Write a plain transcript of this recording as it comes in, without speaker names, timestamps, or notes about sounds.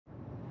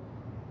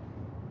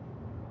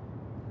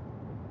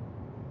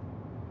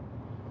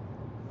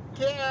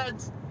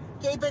kids.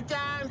 Keep it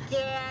down,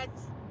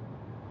 kids.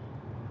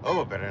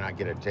 Oh, better not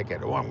get a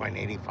ticket. Oh, I'm going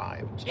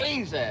 85.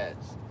 Jesus!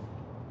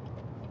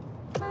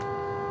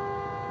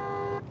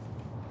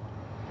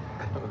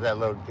 Was that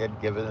little kid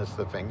giving us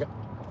the finger?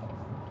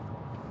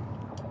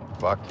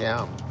 Fuck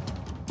him.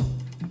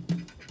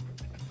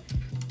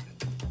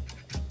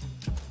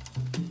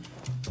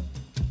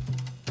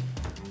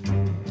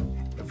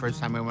 The first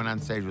time I went on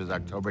stage was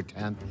October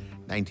 10th,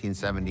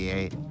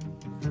 1978.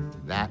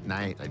 That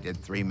night, I did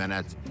 3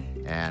 minutes,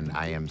 and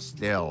I am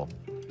still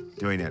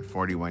doing it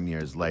 41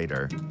 years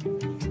later.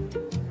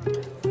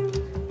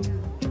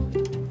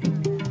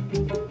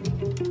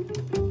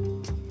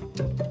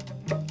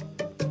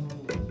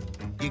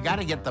 You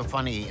gotta get the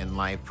funny in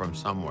life from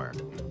somewhere.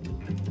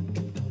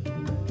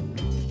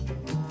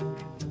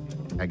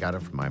 I got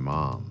it from my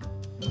mom.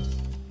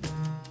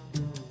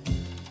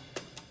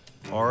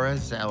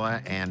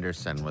 Orazella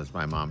Anderson was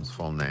my mom's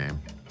full name.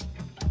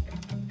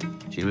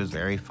 She was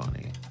very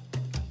funny.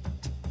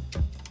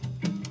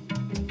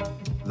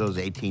 Those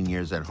 18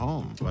 years at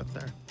home with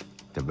her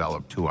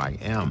developed who I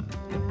am.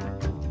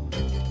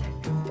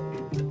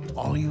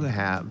 All you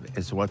have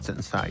is what's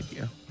inside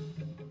you.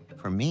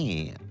 For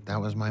me, that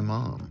was my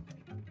mom.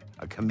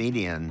 A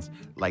comedian's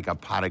like a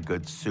pot of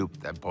good soup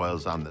that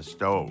boils on the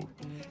stove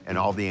and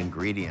all the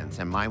ingredients,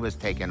 and mine was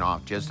taken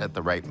off just at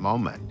the right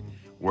moment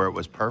where it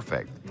was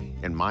perfect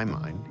in my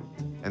mind.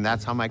 And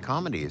that's how my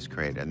comedy is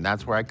created, and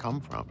that's where I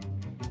come from.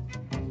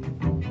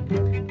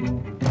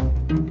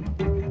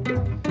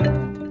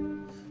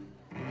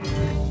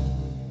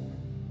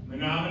 The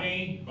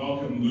nominee,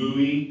 welcome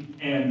Louie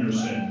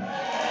Anderson.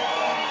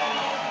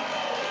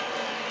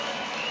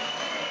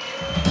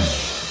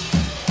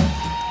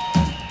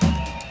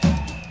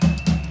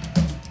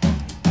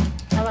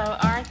 Hello,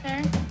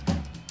 Arthur.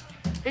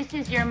 This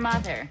is your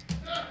mother.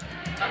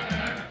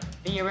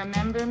 Do you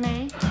remember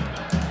me?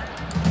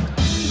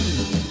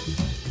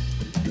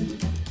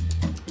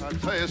 I'll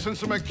tell you,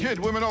 since I'm a kid,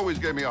 women always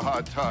gave me a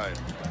hard time.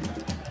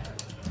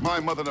 My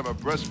mother never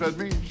breastfed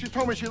me. She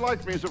told me she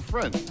liked me as a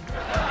friend.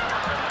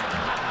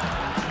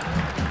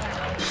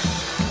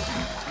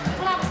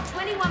 When I was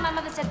 21, my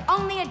mother said,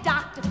 only a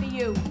doctor for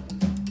you.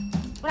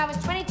 When I was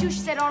 22, she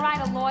said, all right,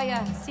 a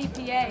lawyer,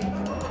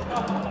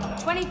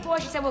 CPA. 24,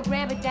 she said, we'll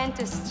grab a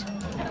dentist.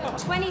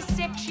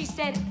 26, she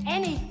said,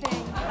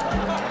 anything.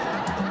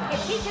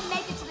 If he could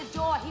make it to the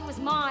door, he was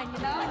mine, you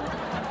know?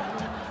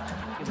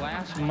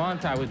 Last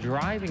month, I was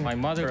driving my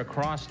mother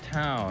across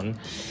town,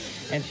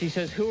 and she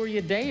says, who are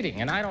you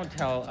dating? And I don't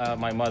tell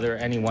my mother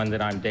anyone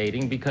that I'm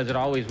dating because it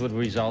always would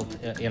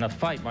result in a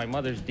fight. My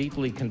mother's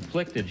deeply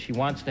conflicted. She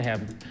wants to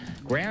have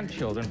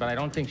grandchildren, but I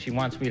don't think she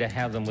wants me to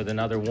have them with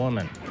another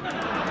woman.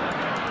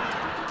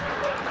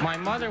 My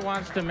mother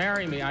wants to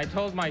marry me. I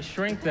told my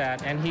shrink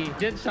that, and he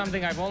did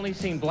something I've only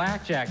seen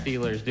blackjack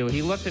dealers do.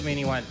 He looked at me and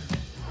he went...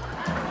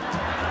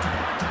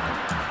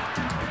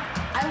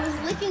 I was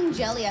licking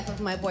jelly off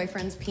of my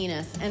boyfriend's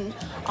penis, and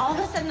all of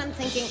a sudden I'm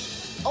thinking,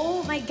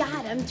 oh my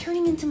God, I'm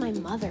turning into my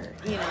mother,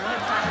 you know?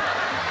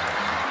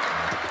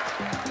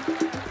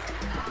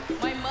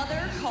 My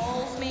mother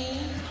calls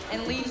me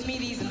and leaves me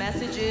these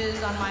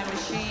messages on my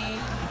machine.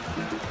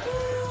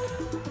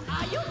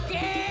 Are you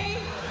gay?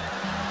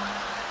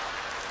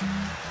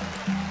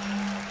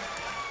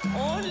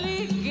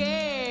 Only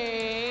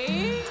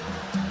gay?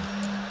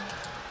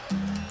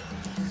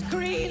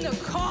 Screen the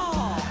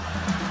call.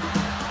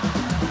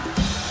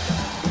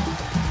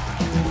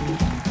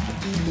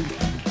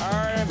 All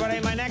right, everybody,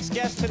 my next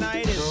guest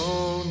tonight is...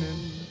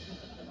 Conan.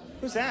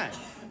 Who's that?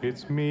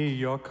 It's me,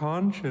 your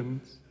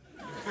conscience.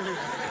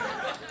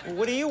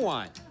 What do you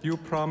want? You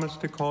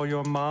promised to call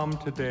your mom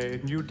today,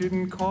 and you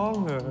didn't call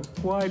her.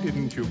 Why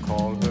didn't you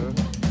call her?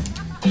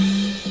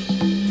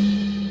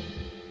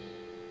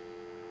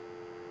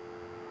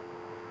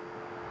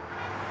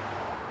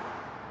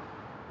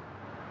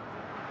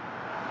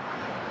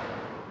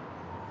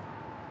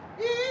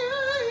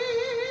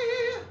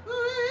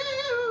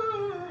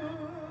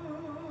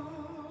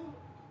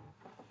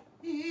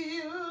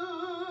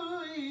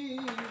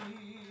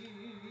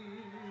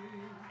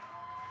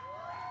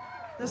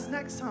 This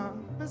next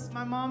song, this is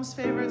my mom's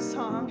favorite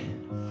song.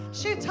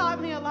 She taught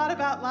me a lot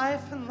about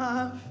life and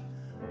love.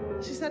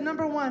 She said,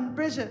 number one,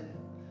 Bridget,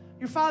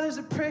 your father's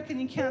a prick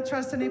and you can't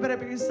trust anybody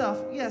but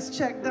yourself. Yes,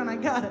 check, done, I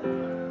got it.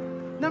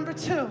 Number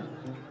two,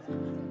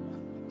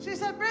 she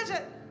said,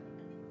 Bridget,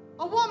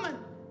 a woman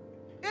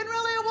isn't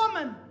really a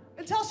woman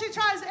until she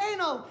tries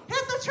anal.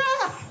 Hit the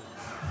track!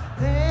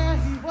 There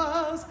he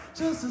was,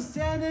 just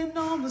standing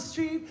on the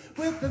street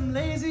with them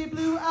lazy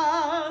blue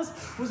eyes.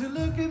 Was he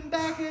looking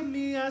back at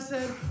me? I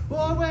said,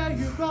 boy, where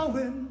you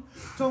going?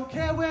 Don't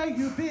care where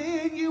you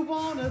been. You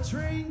wanna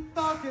drink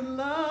fucking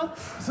love?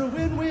 It's a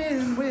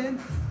win-win-win.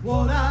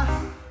 What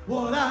I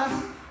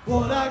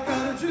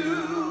gotta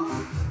do?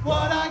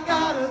 What I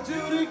gotta do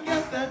to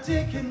get that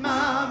dick in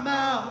my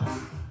mouth?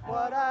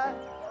 What I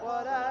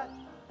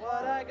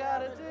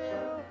gotta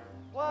do?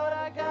 What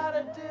I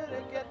gotta do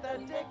to get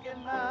that dick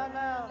in my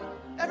mouth?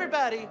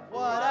 Everybody,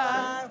 what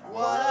I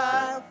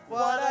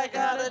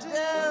gotta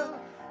do?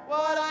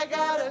 What I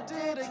gotta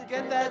do to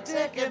get that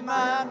dick in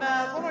my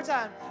mouth. One more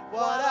time.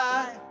 What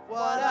I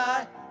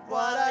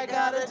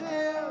gotta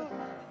do.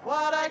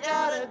 What I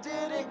gotta do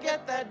to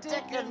get that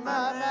dick in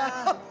my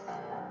mouth.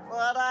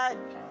 What I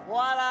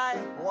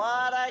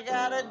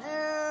gotta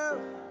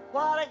do.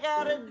 What I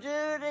gotta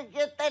do to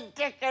get that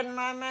dick in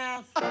my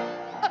mouth.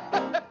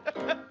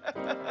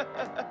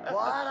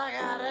 What I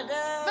gotta do.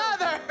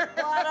 Mother!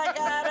 What I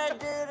gotta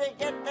do to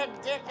get the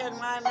dick in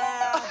my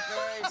mouth.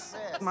 Very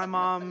sick. My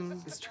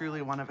mom is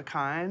truly one of a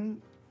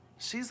kind.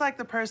 She's like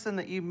the person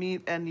that you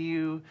meet and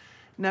you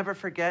never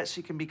forget.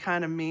 She can be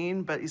kind of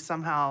mean, but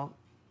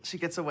she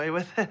gets away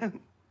with it.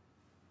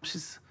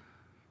 She's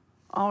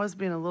always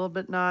being a little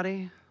bit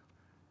naughty.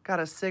 Got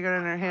a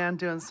cigarette in her hand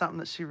doing something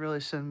that she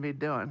really shouldn't be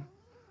doing.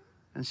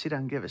 And she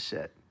doesn't give a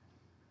shit.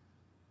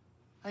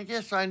 I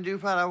guess I can do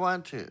what I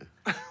want to.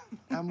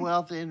 I'm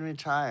wealthy and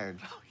retired.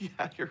 Oh,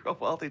 yeah, you're real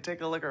wealthy.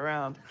 Take a look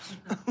around.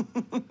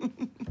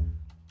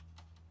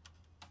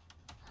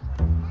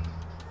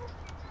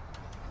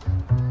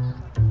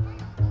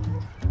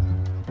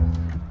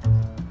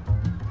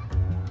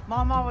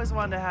 Mom always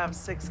wanted to have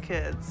 6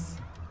 kids.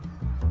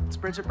 It's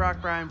Bridget, Brock,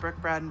 Brian,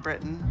 Brooke, Brad, and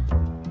Britton.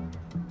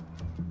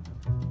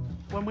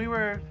 When we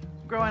were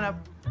growing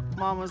up,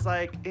 Mom was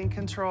like in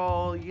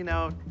control, you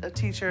know, a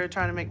teacher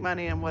trying to make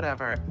money and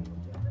whatever.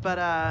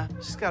 But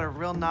she's got a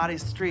real naughty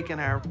streak in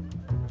her.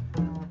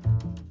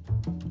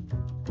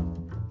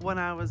 When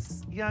I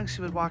was young,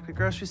 she would walk to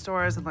grocery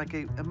stores in like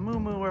a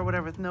moo-moo or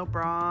whatever with no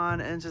bra on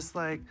and just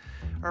like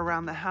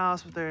around the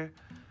house with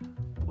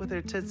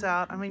her tits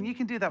out. I mean, you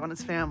can do that when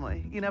it's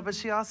family, you know, but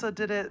she also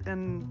did it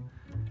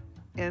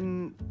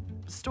in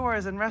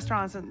stores and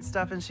restaurants and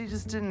stuff, and she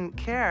just didn't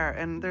care.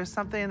 And there's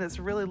something that's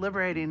really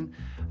liberating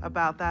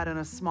about that in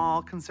a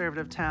small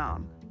conservative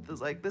town. It's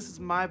like, this is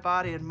my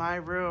body and my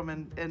room,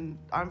 and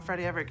I'm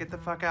Freddie Everett, get the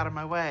fuck out of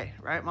my way.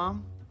 Right,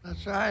 Mom?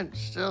 That's right,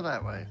 still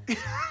that way.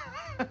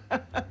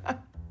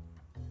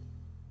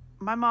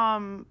 My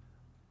mom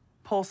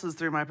pulses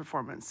through my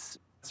performance.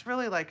 It's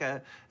really like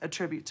a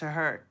tribute to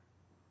her.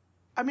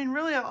 I mean,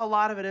 really, a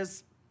lot of it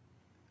is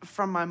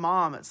from my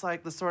mom. It's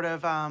like the sort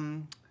of,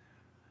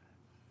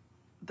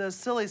 the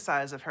silly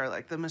sides of her,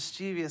 like the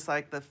mischievous,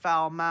 like the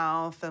foul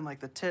mouth and like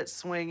the tit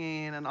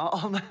swinging and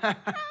all that.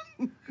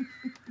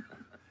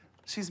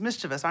 She's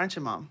mischievous, aren't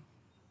you, Mom?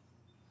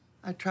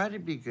 I try to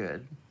be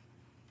good.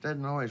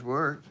 Doesn't always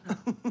work.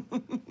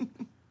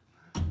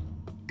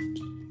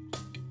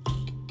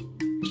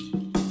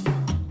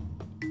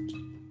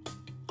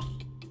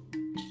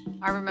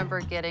 I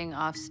remember getting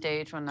off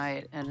stage one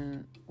night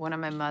and one of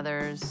my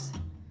mother's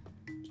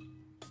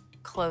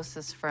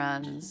closest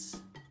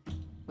friends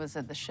was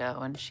at the show,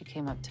 and she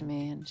came up to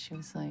me and she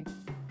was like,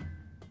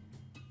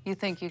 "You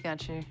think you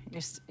got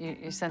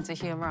your sense of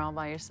humor all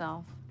by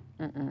yourself?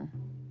 Mm-mm.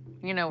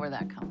 You know where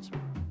that comes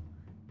from."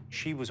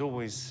 She was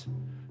always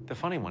the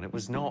funny one. It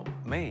was not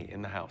me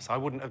in the house. I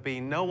wouldn't have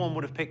been, no one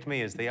would have picked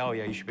me as the, oh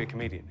yeah, you should be a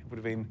comedian. It would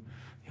have been,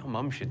 your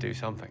mum should do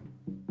something.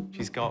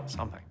 She's got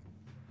something,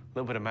 a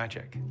little bit of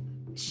magic.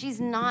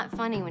 She's not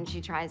funny when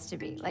she tries to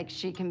be. Like,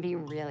 she can be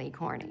really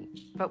corny.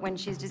 But when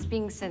she's just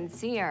being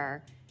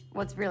sincere,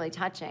 well, it's really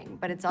touching,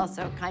 but it's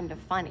also kind of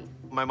funny.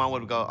 My mom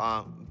would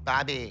go,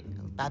 Bobby,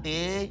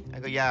 Bobby? I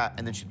go, yeah,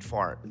 and then she'd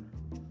fart.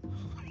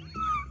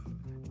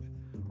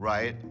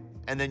 Right?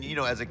 And then, you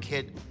know, as a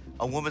kid,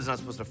 a woman's not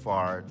supposed to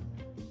fart,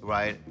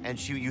 right? And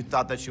you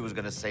thought that she was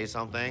gonna say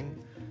something,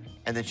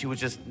 and then she would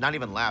just not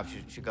even laugh.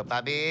 She'd go,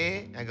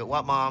 Bobby? I go,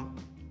 what, Mom?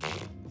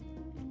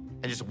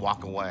 And just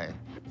walk away.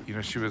 You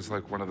know, she was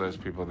like one of those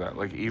people that,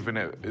 like, even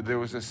if there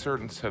was a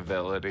certain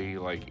civility,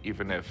 like,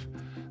 even if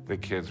the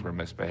kids were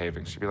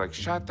misbehaving, she'd be like,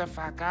 shut the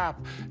fuck up.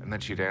 And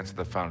then she'd answer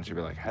the phone and she'd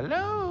be like,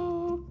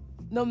 hello.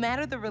 No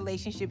matter the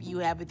relationship you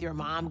have with your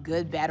mom,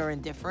 good, bad, or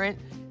indifferent,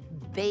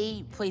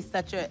 they play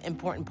such an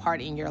important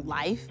part in your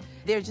life.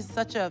 They're just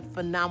such a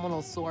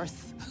phenomenal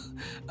source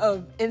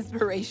of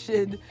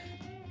inspiration,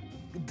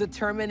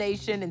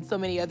 determination, and so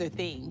many other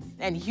things,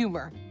 and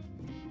humor.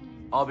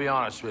 I'll be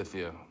honest with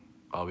you.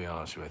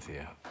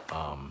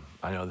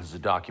 I know this is a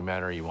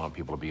documentary, you want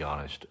people to be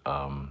honest.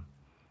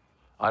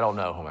 I don't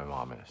know who my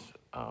mom is,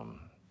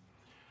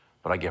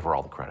 but I give her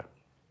all the credit.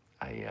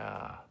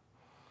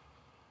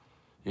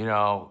 You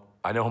know,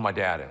 I know who my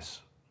dad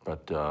is,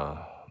 but the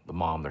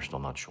mom, they're still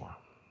not sure.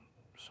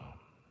 So,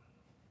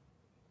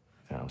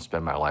 you know,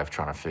 spend my life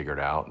trying to figure it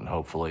out, and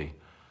hopefully,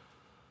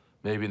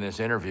 maybe in this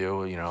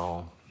interview, you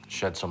know,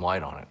 shed some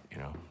light on it, you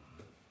know,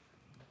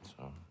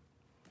 so.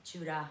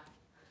 Judah,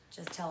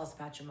 just tell us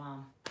about your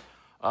mom.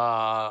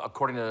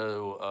 According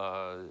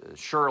to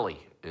Shirley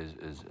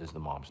is the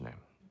mom's name.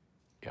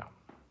 Yeah.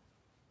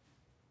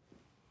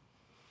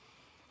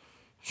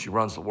 She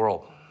runs the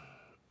world.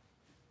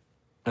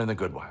 In the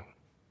good way.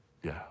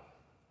 Yeah.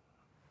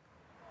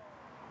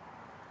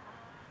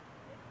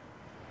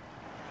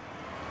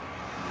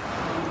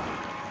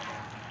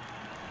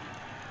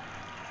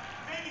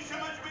 Thank you so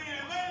much for being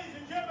here. Ladies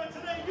and gentlemen,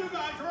 today you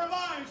guys are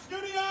alive.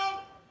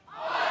 Studio?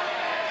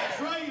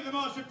 That's right, you're the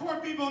most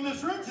important people in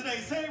this room today.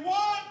 Say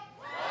what?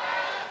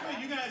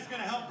 you guys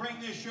gonna help bring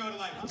this show to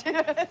life.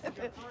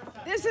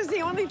 This is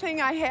the only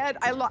thing I had.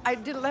 I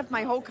left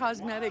my whole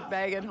cosmetic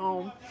bag at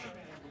home.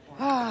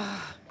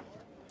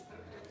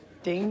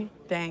 Ding,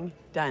 dang,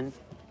 done.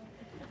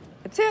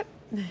 That's it.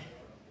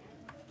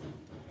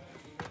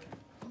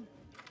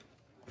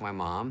 My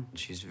mom,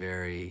 she's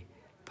very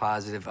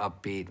positive,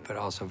 upbeat, but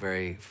also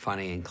very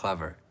funny and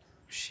clever.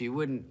 She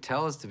wouldn't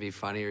tell us to be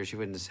funny, or she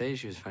wouldn't say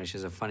she was funny. She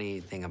has a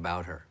funny thing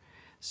about her.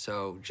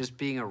 So just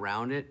being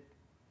around it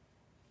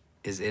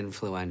is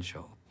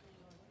influential.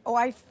 Oh,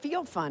 I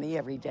feel funny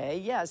every day,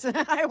 yes.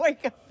 I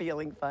wake up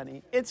feeling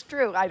funny. It's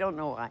true, I don't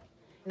know why.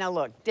 Now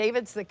look,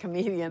 David's the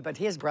comedian, but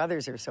his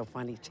brothers are so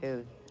funny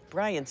too.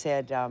 Brian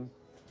said,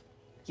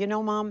 you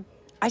know, Mom,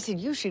 I said,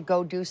 you should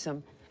go do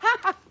some,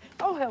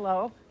 oh,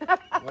 hello.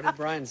 What did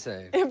Brian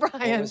say?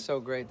 Brian. What was so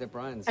great that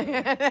Brian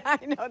said?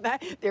 I know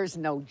that. There's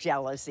no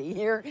jealousy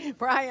here.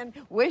 Brian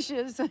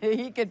wishes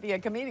he could be a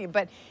comedian,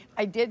 but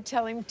I did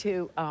tell him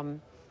to,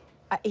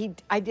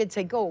 I did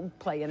say, go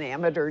play an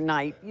amateur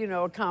night, you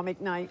know, a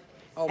comic night.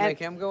 Oh, and, make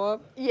him go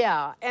up?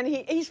 Yeah, and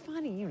he's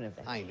funny, you know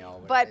that. I know.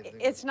 But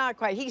it's not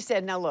quite. He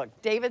said, now look,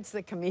 David's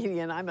the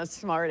comedian, I'm a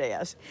smart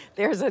ass.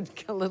 There's a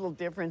little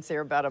difference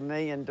there, about $1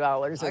 million.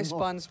 I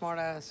spun smart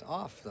ass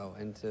off, though,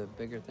 into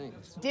bigger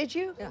things. Did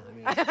you? Yeah,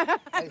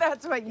 I mean,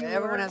 that's what you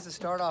everyone were. has to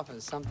start off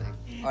as something.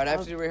 All right, I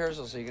have to do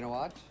rehearsal, so you gonna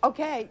watch?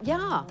 Okay,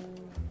 yeah.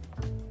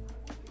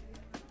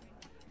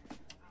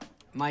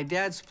 My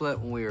dad split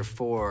when we were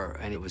 4,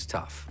 and it was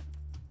tough.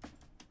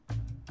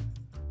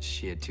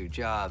 She had 2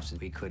 jobs,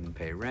 and we couldn't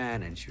pay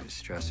rent, and she was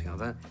stressing all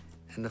that.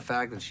 And the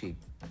fact that she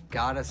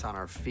got us on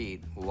our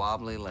feet,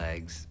 wobbly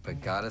legs,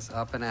 but got us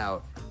up and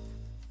out,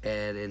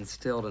 and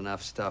instilled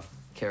enough stuff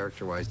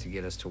character-wise to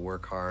get us to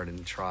work hard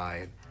and try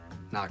and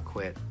not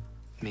quit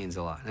means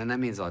a lot. And that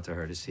means a lot to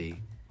her to see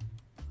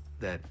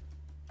that,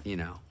 you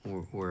know,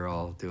 we're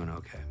all doing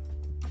okay.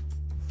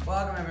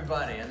 Welcome,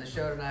 everybody. On the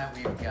show tonight,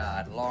 we've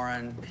got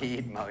Lauren,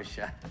 Pete,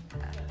 Moshe.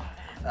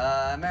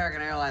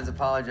 American Airlines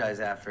apologized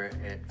after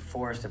it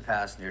forced a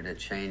passenger to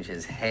change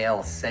his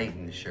Hail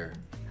Satan shirt.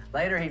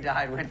 Later, he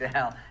died, went to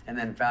hell, and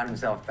then found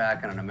himself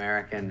back on an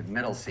American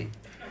middle seat.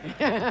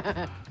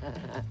 A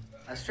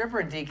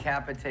stripper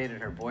decapitated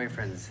her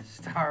boyfriend's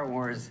Star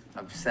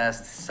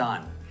Wars-obsessed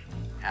son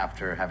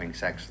after having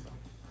sex with him.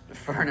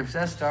 For an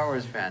obsessed Star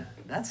Wars fan,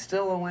 that's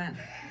still a win.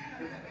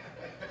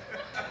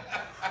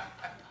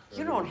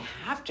 You don't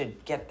have to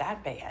get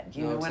that bad.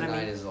 You know what I mean?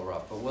 Tonight is a little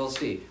rough, but we'll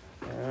see.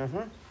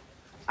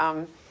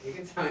 You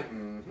can tell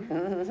me,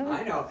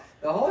 I know.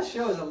 The whole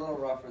show is a little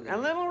rougher than A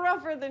little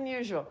rougher than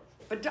usual.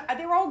 But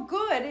they're all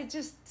good. It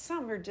just,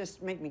 some are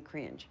just make me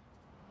cringe.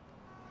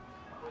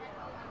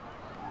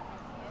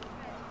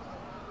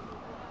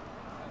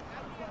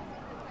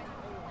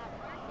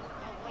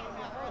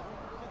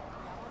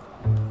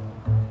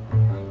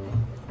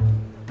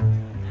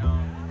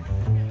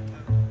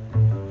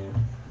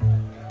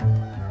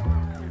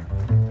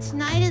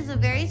 Tonight is a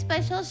very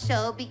special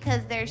show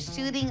because they're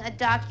shooting a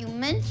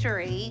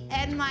documentary,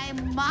 and my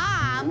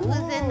mom,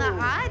 who's in the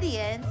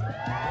audience,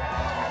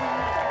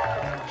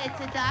 it's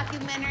a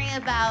documentary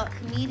about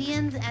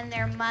comedians and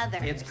their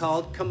mothers. It's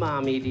called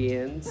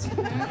Comedians. It's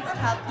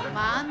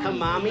called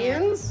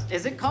Comedians?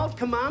 Is it called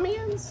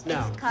Comedians?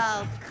 No. It's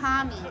called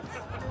Commies.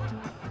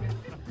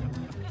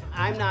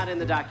 I'm not in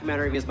the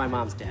documentary because my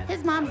mom's dead.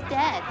 His mom's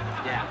dead.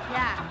 Yeah.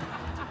 Yeah.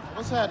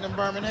 What's happening,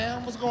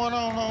 Birmingham? What's going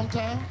on,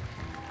 hometown?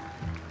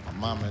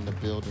 My mama in the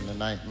building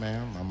tonight,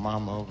 man. My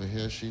mama over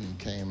here, she done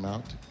came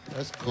out.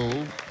 That's cool. Way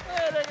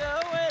to go,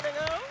 way to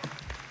go.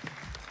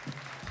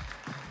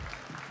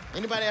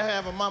 Anybody ever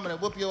have a mama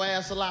that whoop your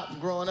ass a lot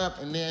growing up,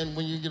 and then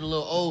when you get a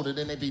little older,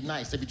 then they be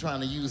nice. They be trying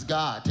to use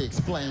God to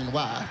explain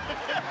why.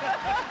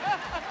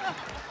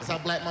 That's how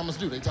black mamas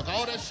do. They talk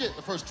all that shit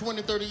the first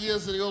 20, 30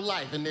 years of your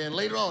life, and then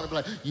later on, they be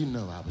like, you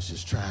know, I was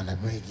just trying to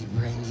bring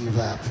you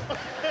up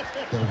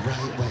the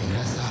right way.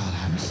 That's all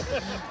I was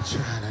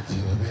trying to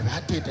do, baby.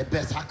 I did the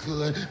best I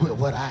could with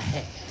what I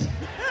had.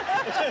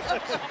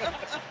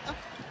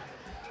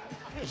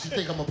 She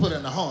think I'm gonna put her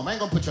in a home. I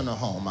ain't gonna put you in a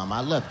home, mama.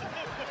 I love you.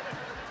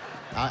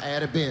 I'll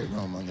add a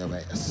bedroom on your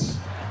ass.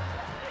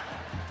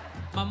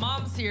 My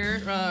mom's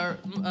here.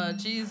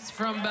 She's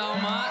from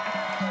Belmont.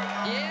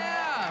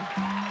 Yeah.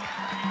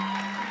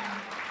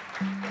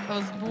 I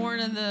was born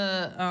in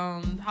the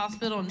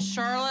hospital in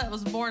Charlotte. I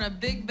was born a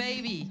big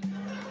baby,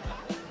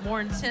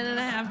 more than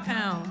 10.5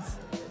 pounds.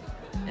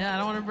 Yeah, I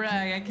don't want to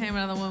brag. I came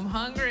out of the womb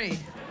hungry.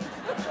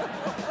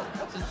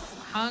 Just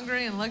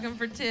hungry and looking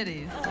for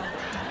titties.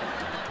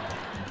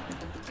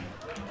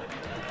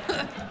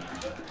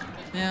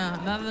 Yeah,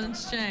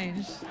 nothing's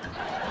changed.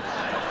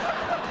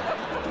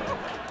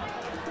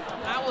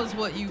 I was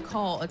what you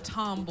call a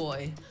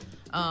tomboy,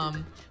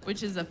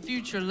 which is a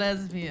future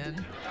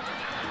lesbian.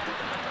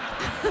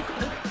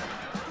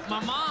 My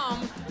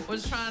mom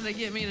was trying to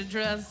get me to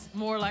dress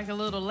more like a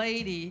little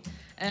lady,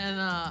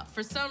 and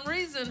for some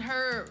reason,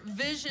 her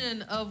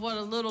vision of what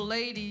a little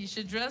lady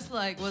should dress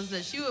like was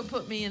that she would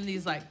put me in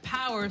these like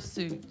power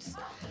suits.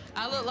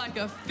 I looked like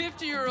a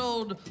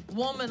 50-year-old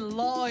woman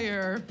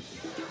lawyer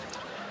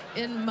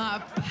in my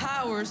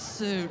power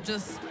suit,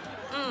 just,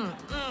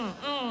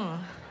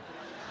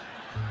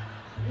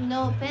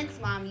 No offense,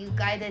 Mom, you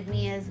guided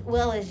me as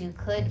well as you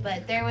could,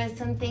 but there was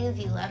some things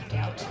you left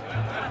out.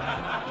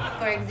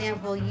 For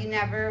example, you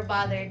never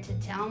bothered to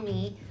tell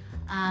me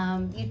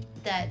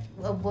that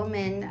a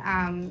woman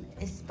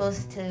is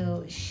supposed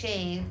to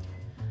shave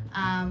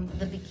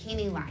the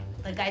bikini line.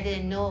 Like, I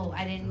didn't know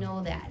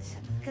that.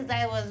 Because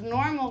I was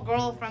normal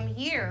girl from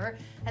here,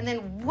 and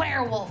then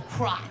werewolf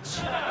crotch.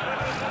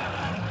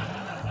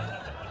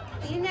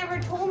 You never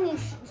told me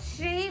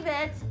shave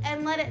it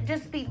and let it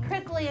just be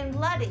prickly and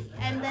bloody,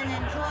 and then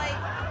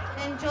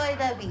enjoy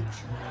the beach.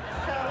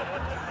 So,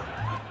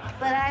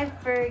 but I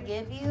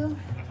forgive you.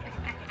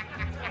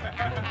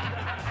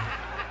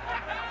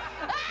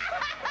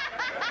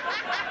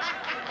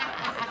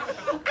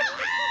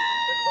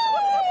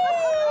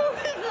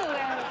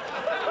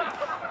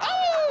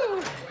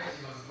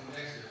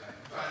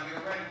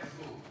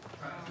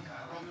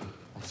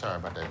 I'm sorry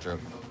about that joke.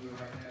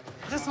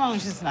 Just as long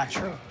as it's not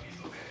true.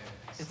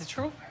 Is it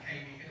true?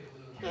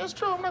 Yeah, it's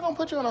true. I'm not gonna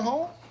put you in a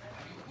hole.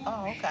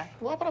 Oh, okay.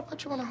 Why would I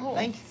put you in a hole?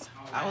 Thank you.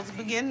 I was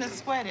beginning to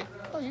sweat it.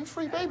 Oh, you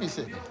free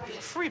babysitting.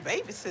 Free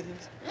babysitting?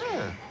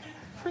 Yeah,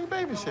 free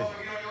babysitting.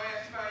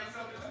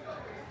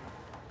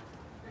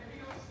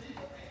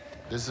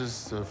 This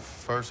is the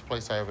first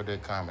place I ever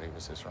did comedy,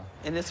 was this room.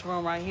 In this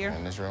room right here?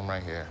 In this room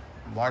right here.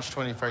 March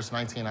 21st,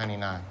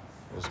 1999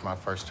 was my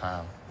first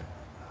time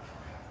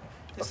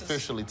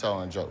officially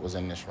telling a joke was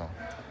in this room.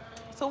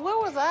 So where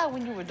was I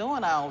when you were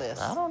doing all this?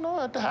 I don't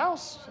know, at the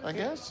house, I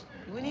guess.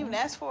 You wouldn't even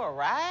ask for a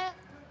ride?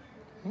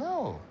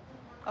 No.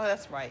 Oh,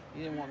 that's right.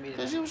 You didn't want me to.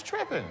 Because you was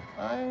tripping.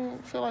 I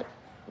didn't feel like,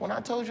 when I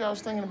told you I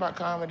was thinking about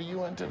comedy, you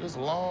went into this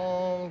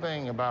long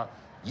thing about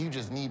you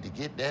just need to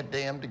get that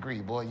damn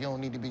degree, boy. You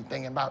don't need to be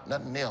thinking about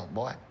nothing else,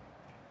 boy.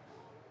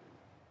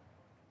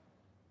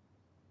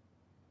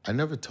 I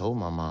never told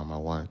my mom I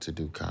wanted to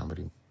do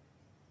comedy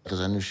because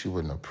I knew she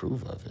wouldn't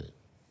approve of it.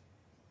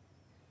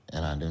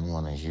 And I didn't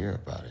want to hear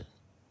about it.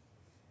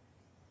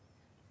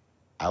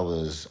 I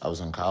was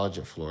in college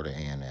at Florida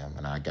A&M,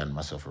 and I got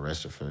myself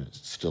arrested for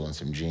stealing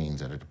some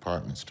jeans at a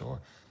department store.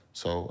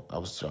 So I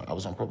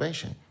was on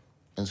probation.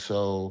 And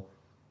so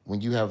when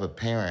you have a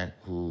parent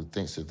who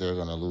thinks that they're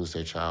gonna lose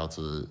their child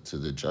to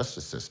the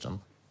justice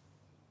system,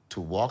 to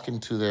walk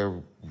into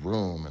their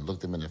room and look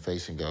them in the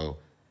face and go,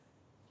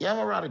 yeah, I'm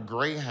gonna ride a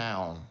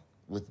Greyhound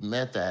with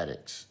meth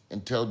addicts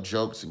and tell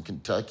jokes in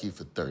Kentucky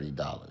for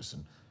 $30.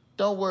 And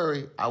don't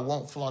worry, I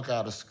won't flunk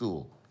out of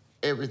school.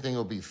 Everything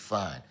will be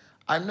fine.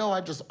 I know I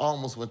just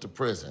almost went to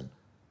prison,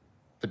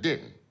 but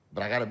didn't.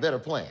 But I got a better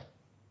plan.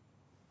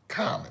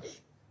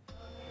 Comedy.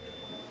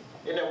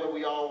 Isn't that what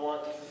we all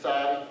want in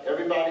society?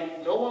 Everybody,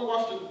 no one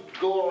wants to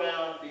go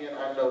around being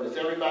unnoticed.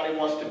 Everybody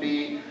wants to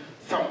be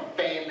some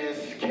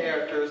famous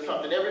character or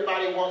something.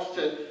 Everybody wants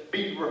to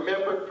be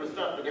remembered for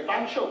something. If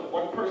I choke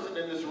one person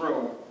in this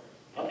room,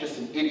 I'm just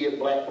an idiot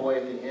black boy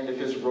at the end of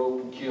his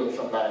rope who killed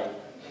somebody.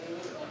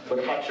 But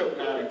if I choke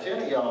 9 or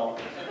 10 of y'all,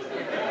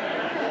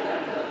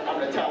 I'm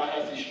the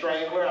Tallahassee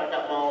Strangler. I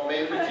got my own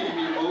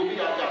made-for-TV movie.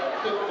 I got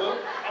a cookbook.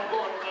 I'm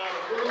going around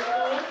the middle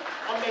school.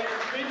 I'm making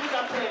speeches.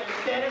 I'm playing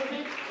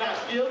insanity, not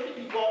guilty.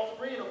 He walks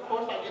free, and of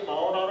course, I get my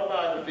own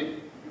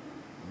autobiography.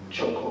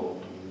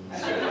 Chokehold.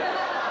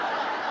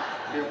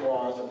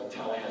 Memoirs of the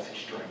Tallahassee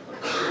Strangler.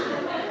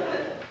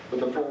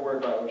 With a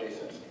foreword by O.J.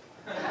 Simpson.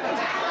 My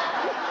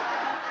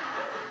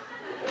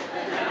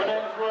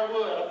name is Roy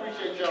Wood. I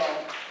appreciate y'all.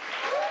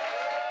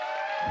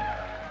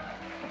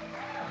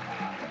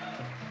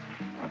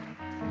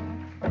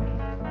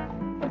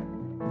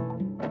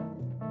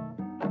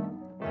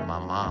 My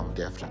mom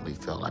definitely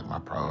felt like my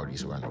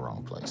priorities were in the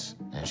wrong place,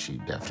 and she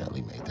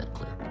definitely made that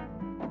clear.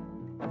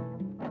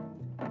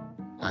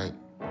 Like,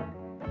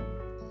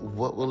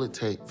 what will it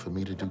take for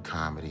me to do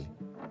comedy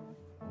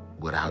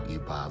without you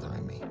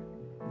bothering me?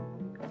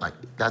 Like,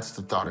 that's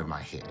the thought in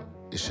my head.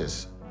 It's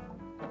just,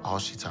 all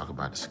she talk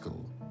about is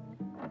school.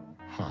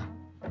 Huh.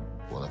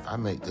 Well, if I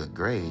make good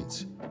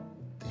grades,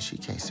 then she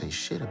can't say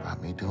shit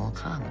about me doing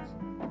comedy.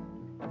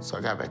 So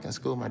I got back in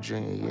school my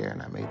junior year,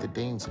 and I made the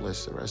dean's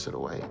list the rest of the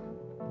way.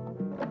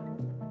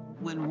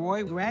 When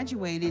Roy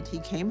graduated, he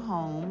came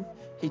home,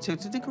 he took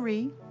the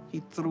degree,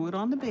 he threw it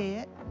on the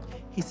bed.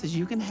 He says,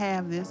 you can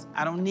have this.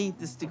 I don't need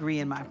this degree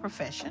in my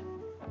profession.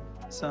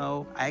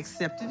 So I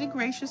accepted it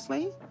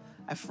graciously.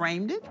 I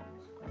framed it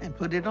and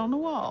put it on the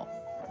wall.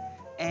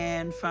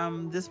 And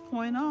from this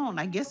point on,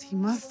 I guess he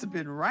must have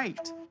been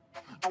right.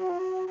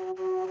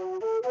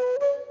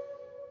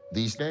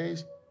 These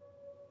days,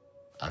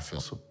 I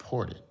feel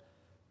supported.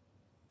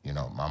 You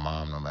know, my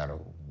mom, no matter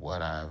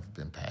what I've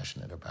been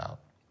passionate about,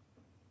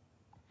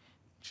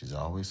 she's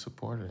always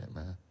supported it,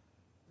 man.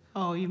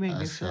 Oh, you make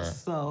me feel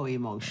so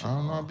emotional. I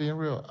don't know, I'm being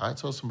real. I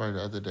told somebody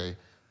the other day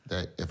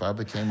that if I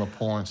became a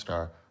porn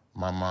star,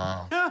 my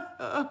mom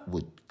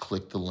would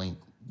click the link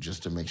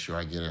just to make sure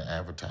I get an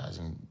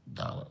advertising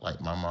dollar.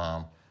 Like my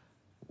mom,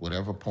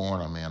 whatever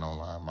porn I'm in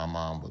online, my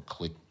mom would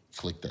click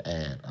the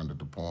ad under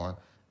the porn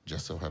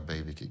just so her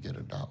baby could get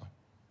 $1.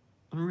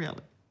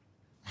 Really?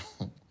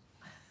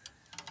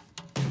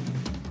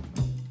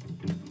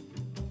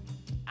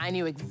 I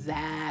knew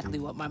exactly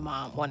what my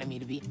mom wanted me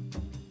to be.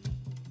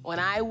 When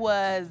I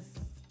was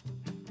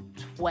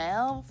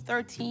 12,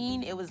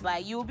 13, it was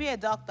like, you will be a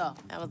doctor.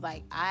 I was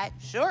like,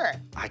 sure.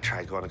 I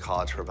tried going to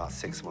college for about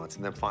 6 months,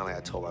 and then finally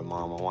I told my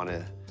mom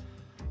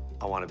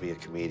I want to be a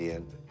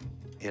comedian.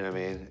 You know what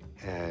I mean?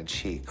 And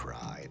she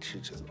cried. She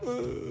just,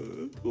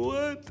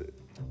 what?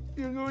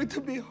 You're going to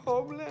be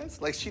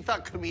homeless? Like, she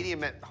thought comedian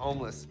meant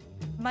homeless.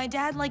 My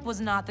dad, was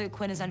not the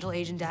quintessential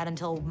Asian dad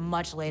until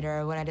much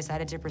later when I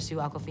decided to pursue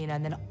Aquafina,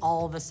 and then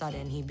all of a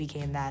sudden he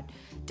became that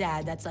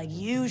dad that's like,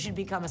 you should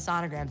become a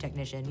sonogram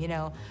technician, you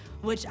know?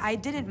 Which I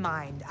didn't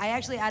mind. I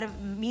actually, out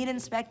of meat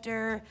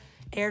inspector,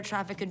 air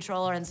traffic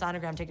controller, and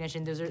sonogram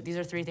technician, these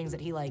are three things that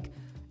he,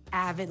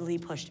 avidly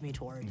pushed me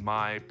toward.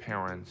 My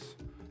parents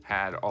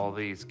had all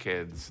these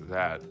kids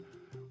that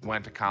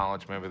went to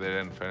college, maybe they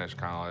didn't finish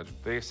college.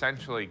 They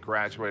essentially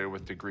graduated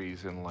with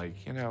degrees in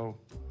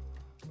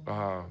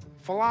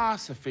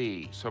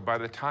philosophy. So by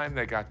the time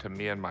they got to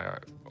me and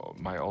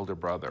my older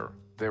brother,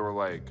 they were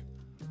like,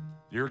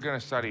 you're gonna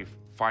study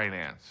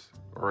finance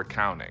or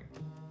accounting.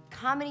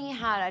 Comedy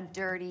had a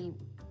dirty,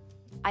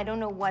 I don't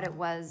know what it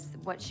was,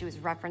 what she was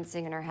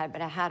referencing in her head,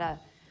 but it had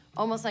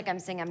almost like I'm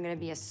saying I'm gonna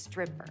be a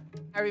stripper.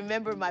 I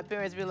remember my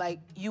parents being like,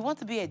 you want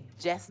to be a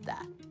jester?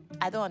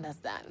 I don't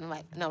understand. And I'm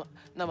like, no,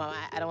 Mama,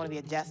 I don't want to be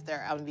a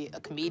jester. I want to be a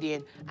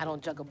comedian. I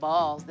don't juggle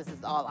balls. This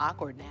is all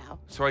awkward now.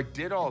 So I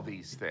did all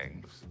these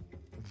things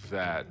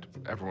that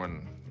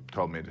everyone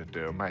told me to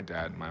do. My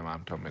dad and my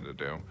mom told me to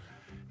do.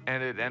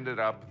 And it ended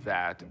up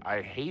that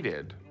I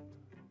hated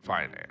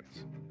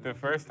finance. The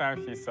first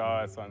time she saw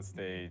us on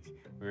stage,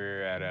 we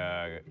were at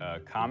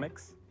a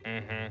Comics.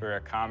 We were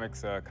at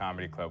Comics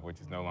Comedy Club, which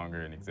is no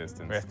longer in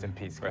existence. Rest in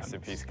peace, Rest in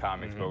peace,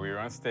 Comics. But we were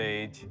on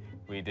stage.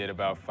 We did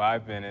about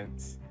 5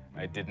 minutes.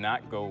 I did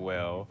not go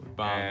well.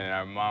 And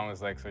our mom was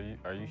like, so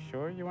are you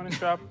sure you want to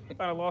drop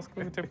out of law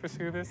school to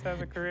pursue this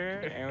as a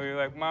career? And we were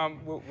like,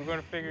 Mom, we're going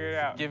to figure it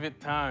out. Give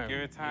it time. Give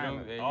it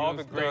time. You All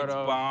the greats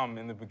bomb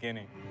in the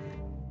beginning.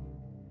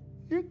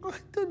 You're going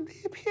to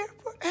live here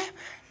forever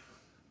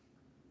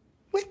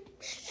with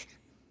me,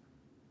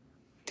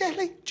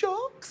 telling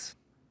jokes.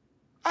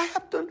 I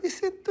have to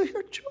listen to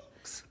your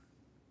jokes.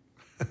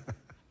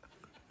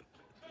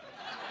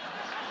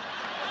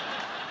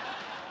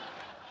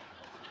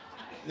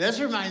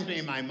 This reminds me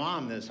of my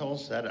mom, this whole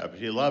setup.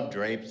 She loved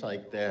drapes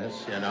like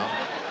this, you know.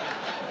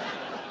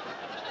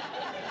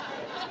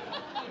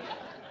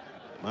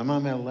 My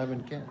mom had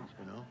 11 kids,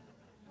 you know.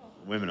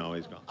 Women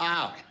always go,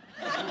 ow.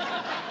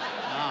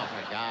 Oh,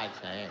 for God's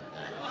sake.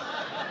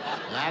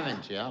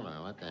 11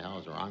 children, what the hell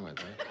is wrong with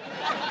her?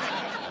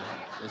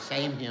 The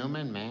same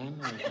human,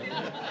 man?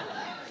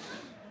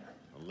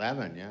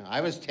 11, yeah.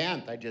 I was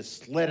 10th, I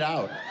just slid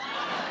out.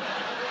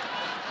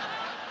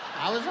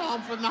 I was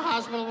home from the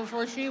hospital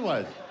before she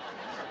was.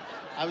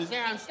 I was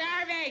there, I'm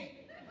starving!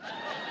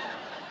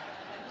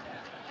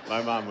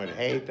 My mom would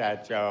hate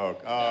that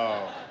joke.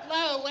 Oh.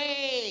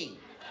 Louie!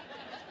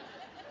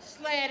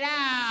 Slid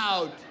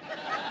out!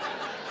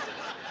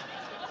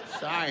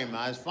 Sorry,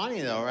 Ma, it's funny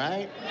though,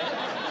 right?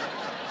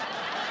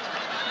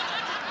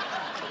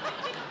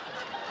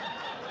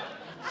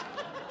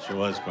 She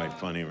was quite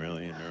funny,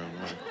 really, in her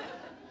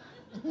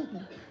own way.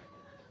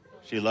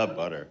 She loved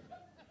butter.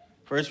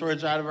 First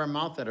words out of her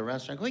mouth at a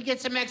restaurant, can we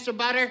get some extra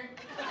butter?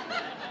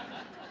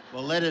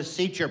 Well, let us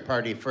seat your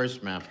party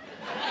first, ma'am.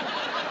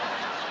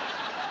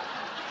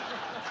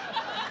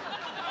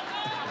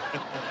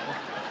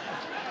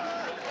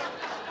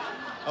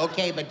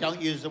 Okay, but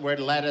don't use the word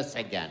lettuce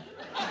again.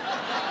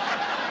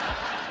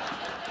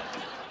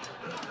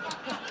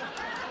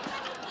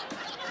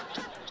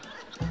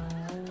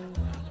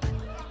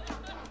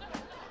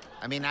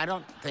 I mean, I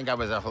don't think I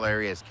was a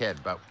hilarious kid,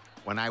 but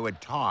when I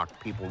would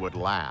talk, people would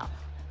laugh.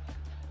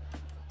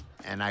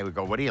 And I would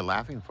go, what are you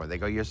laughing for? They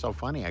go, you're so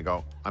funny. I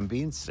go, I'm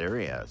being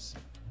serious.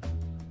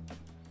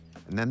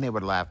 And then they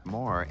would laugh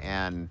more,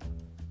 and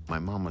my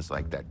mom was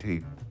like that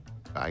too.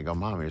 I go,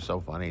 Mom, you're so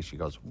funny. She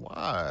goes,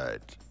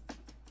 what?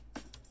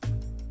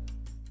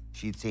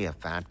 She'd see a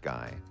fat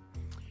guy,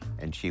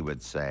 and she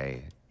would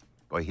say,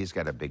 boy, he's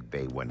got a big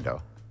bay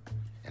window.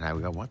 And I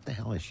would go, what the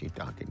hell is she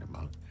talking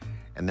about?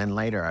 And then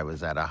later, I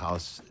was at a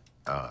house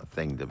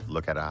thing to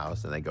look at a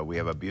house, and they go, we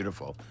have a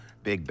beautiful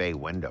big bay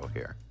window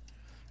here.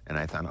 And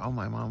I thought, oh,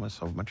 my mom was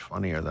so much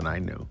funnier than I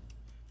knew.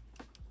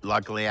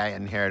 Luckily, I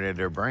inherited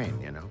her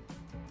brain, you know?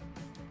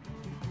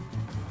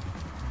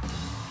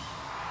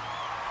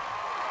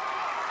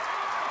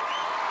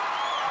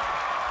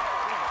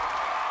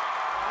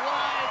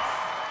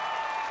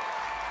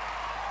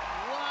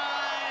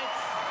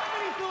 How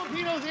many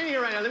Filipinos in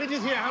here right now? Let me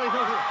just hear how many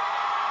Filipinos.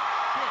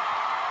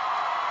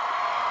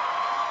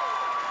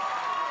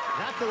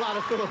 That's a lot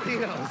of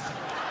Filipinos.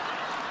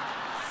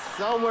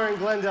 Somewhere in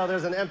Glendale,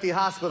 there's an empty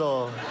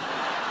hospital.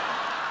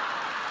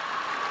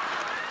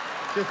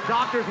 Just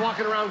doctors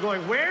walking around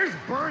going, where's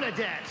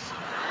Bernadette?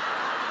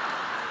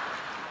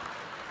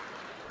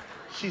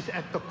 She's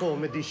at the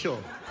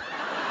medicine.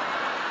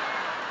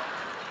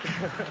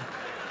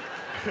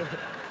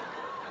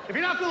 If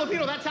you're not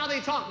Filipino, that's how they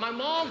talk. My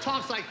mom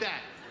talks like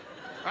that.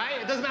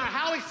 right? It doesn't matter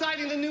how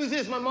exciting the news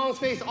is, my mom's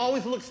face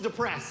always looks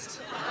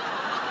depressed.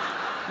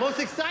 Most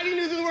exciting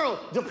news in the world,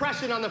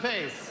 depression on the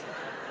face.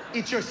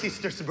 It's your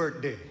sister's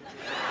birthday.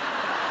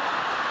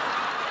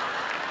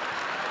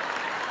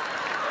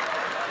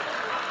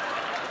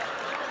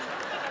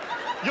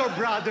 Your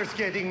brother's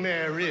getting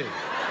married.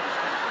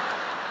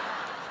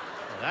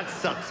 Oh, that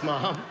sucks,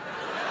 Mom.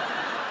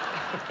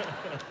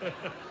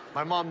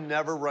 My mom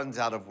never runs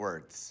out of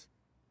words.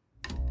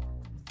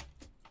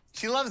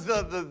 She loves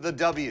the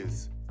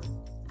W's.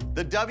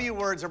 The W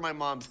words are my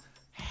mom's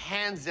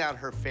hands down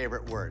her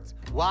favorite words.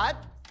 What?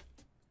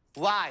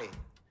 Why?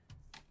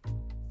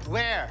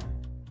 Where?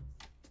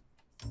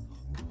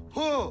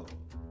 Who?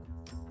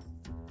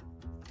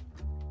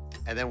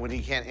 And then when he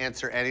can't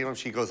answer any of them,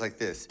 she goes like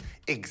this.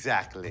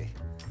 Exactly.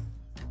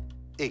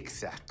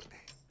 Exactly.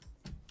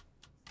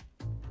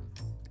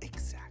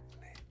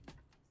 Exactly.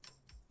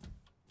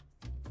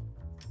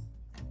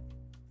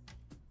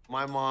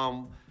 My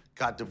mom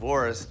got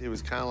divorced. It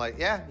was kind of like,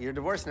 yeah, you're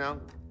divorced now.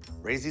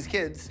 Raise these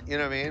kids, you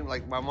know what I mean?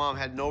 Like, my mom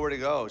had nowhere to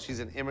go. She's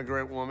an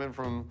immigrant woman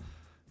from,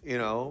 you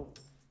know,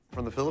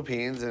 from the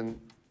Philippines, and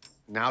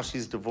now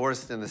she's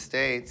divorced in the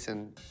States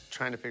and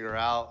trying to figure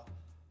out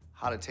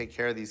how to take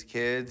care of these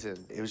kids, and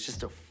it was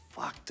just a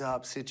fucked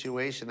up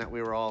situation that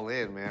we were all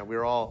in, man. We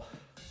were all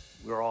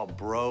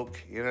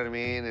broke, you know what I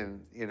mean?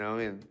 And, you know,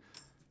 and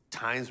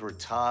times were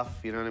tough,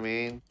 you know what I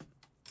mean?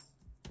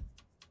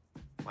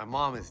 My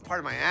mom is part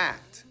of my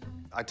act.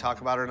 I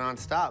talk about her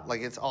nonstop.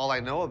 Like, it's all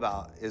I know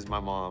about is my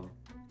mom.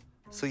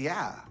 So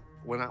yeah,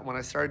 when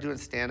I started doing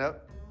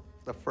stand-up,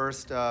 the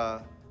first,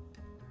 I'd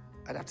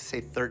have to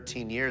say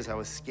 13 years, I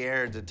was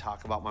scared to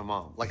talk about my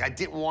mom. Like, I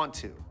didn't want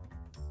to.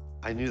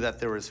 I knew that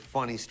there was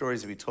funny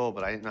stories to be told,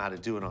 but I didn't know how to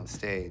do it on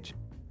stage.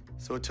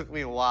 So it took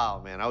me a while,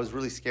 man. I was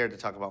really scared to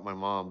talk about my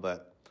mom,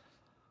 but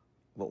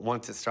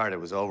once it started, it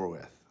was over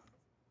with.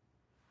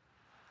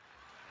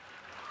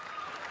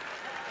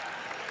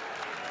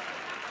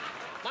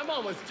 My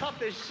mom was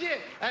tough as shit.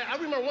 I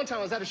remember one time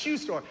I was at a shoe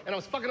store and I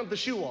was fucking up the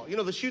shoe wall. You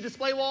know, the shoe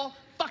display wall?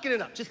 Fucking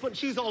it up, just putting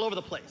shoes all over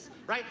the place,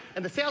 right?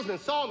 And the salesman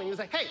saw me and he was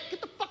like, hey,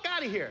 get the fuck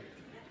out of here.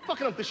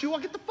 Fucking up the shoe wall,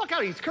 get the fuck out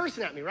of here. He's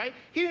cursing at me, right?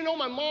 He didn't know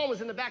my mom was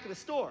in the back of the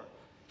store.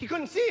 He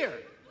couldn't see her.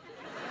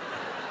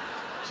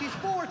 She's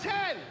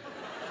 4'10".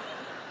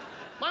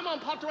 My mom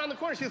popped around the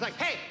corner. She was like,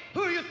 hey,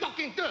 who are you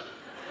talking to?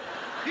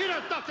 You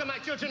don't talk to my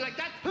children like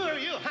that. Who are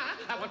you, huh?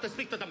 I want to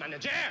speak to the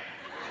manager.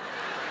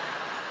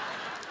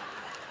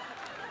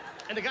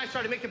 And the guy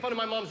started making fun of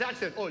my mom's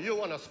accent. Oh, you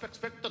want to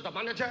speak to the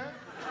manager?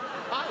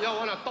 Huh? You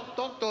want to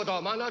talk to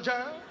the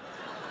manager?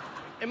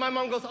 And my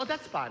mom goes, oh,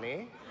 that's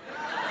funny.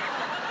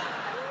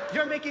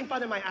 You're making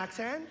fun of my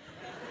accent?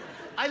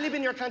 I live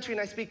in your country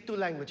and I speak 2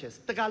 languages,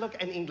 Tagalog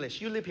and English.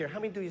 You live here. How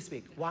many do you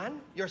speak? 1?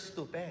 You're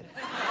stupid.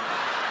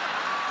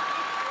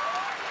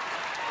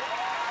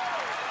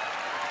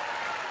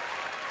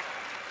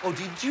 Oh,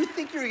 did you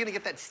think you were gonna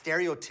get that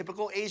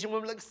stereotypical Asian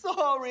woman like,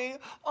 sorry,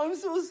 I'm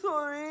so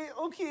sorry,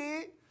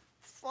 okay?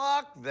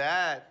 Fuck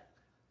that.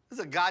 This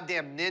is a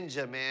goddamn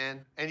ninja,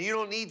 man. And you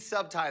don't need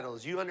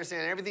subtitles. You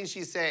understand everything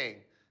she's saying.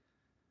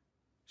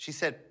 She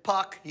said,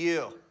 fuck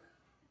you.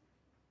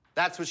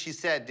 That's what she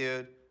said,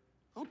 dude.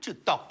 Don't you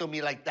talk to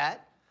me like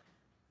that.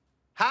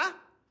 Huh?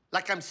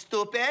 Like I'm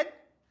stupid?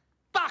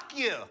 Fuck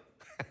you.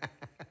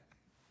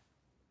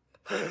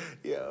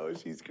 Yo,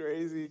 she's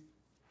crazy.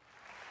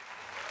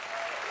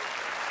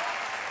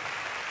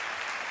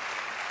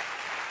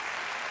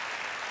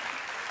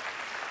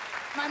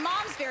 My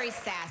mom's very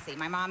sassy.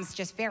 My mom's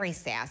just very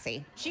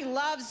sassy. She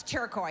loves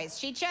turquoise.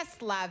 She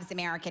just loves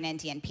American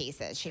Indian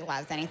pieces. She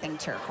loves anything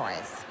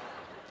turquoise.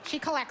 She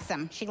collects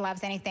them. She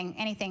loves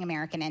anything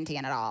American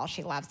Indian at all.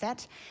 She loves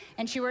it.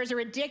 And she wears a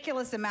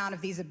ridiculous amount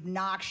of these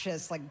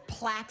obnoxious, like,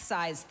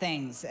 plaque-sized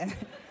things. And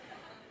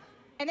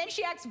then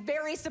she acts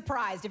very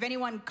surprised if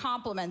anyone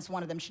compliments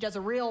one of them. She does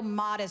a real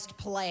modest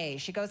play.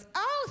 She goes,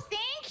 oh,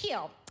 thank you.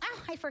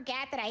 Oh, I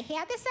forgot that I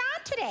had this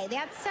on today.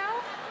 That's so...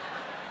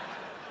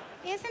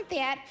 Isn't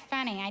that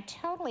funny? I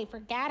totally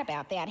forgot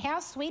about that. How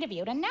sweet of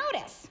you to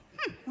notice.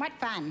 What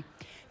fun.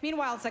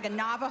 Meanwhile, it's like a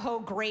Navajo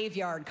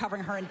graveyard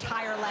covering her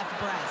entire left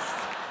breast.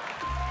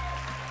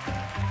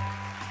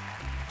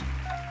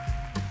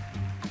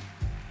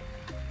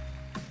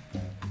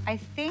 I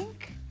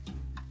think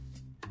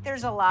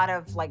there's a lot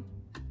of, like,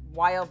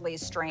 wildly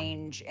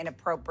strange,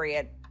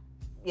 inappropriate,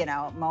 you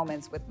know,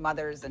 moments with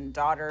mothers and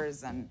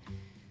daughters, and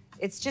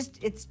it's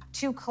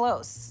too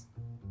close,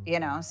 you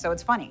know, so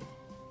it's funny.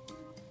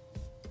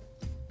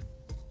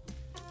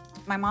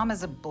 My mom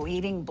is a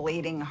bleeding,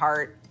 bleeding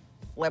heart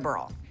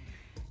liberal.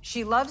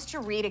 She loves to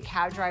read a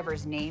cab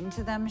driver's name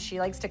to them. She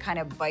likes to kind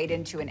of bite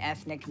into an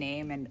ethnic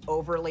name and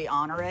overly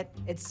honor it.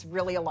 It's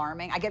really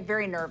alarming. I get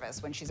very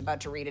nervous when she's about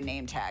to read a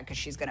name tag because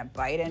she's gonna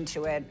bite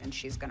into it and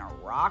she's gonna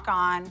rock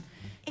on.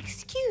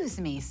 Excuse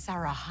me,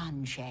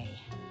 Sarahanje.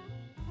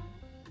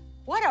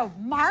 What a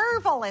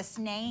marvelous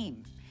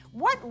name.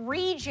 What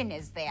region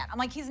is that? I'm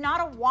like, he's not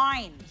a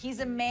wine, he's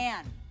a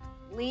man.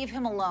 Leave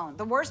him alone.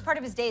 The worst part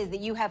of his day is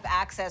that you have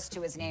access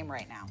to his name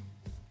right now.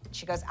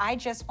 She goes, I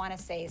just want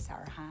to say,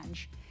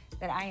 Sarhanj,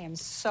 that I am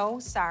so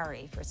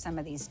sorry for some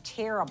of these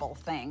terrible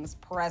things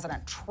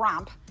President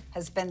Trump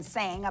has been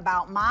saying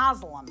about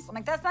Muslims. I'm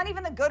like, that's not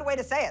even the good way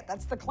to say it.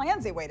 That's the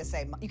Klansy way to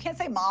say it. You can't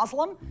say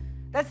Muslim.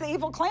 That's the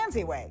evil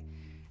Klansy way.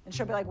 And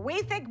she'll be like,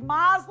 we think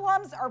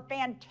Muslims are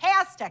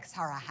fantastic,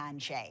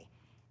 Sarhanj.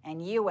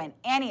 And you and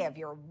any of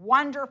your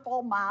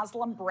wonderful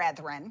Muslim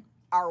brethren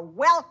are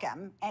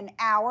welcome in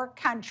our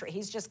country.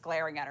 He's just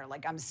glaring at her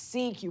like, I'm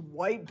Sikh, you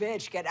white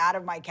bitch, get out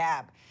of my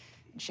cab.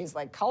 And she's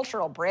like,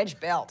 cultural bridge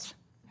built.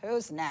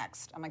 Who's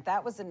next? I'm like,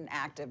 that was an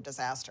active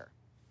disaster.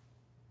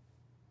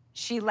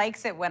 She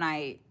likes it when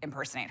I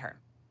impersonate her.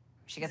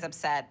 She gets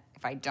upset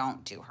if I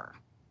don't do her.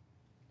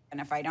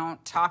 And if I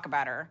don't talk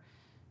about her,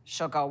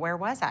 she'll go, where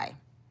was I?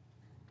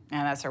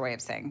 And that's her way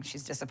of saying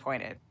she's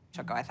disappointed.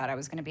 She'll go, I thought I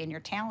was gonna be in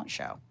your talent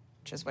show,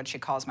 which is what she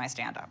calls my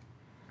stand-up.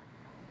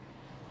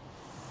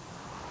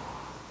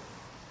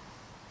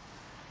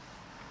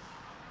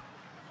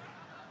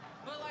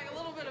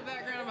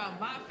 About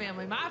my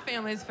family. My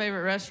family's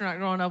favorite restaurant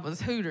growing up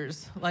was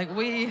Hooters. Like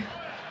we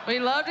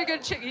loved a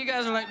good chicken. You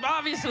guys are like,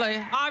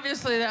 obviously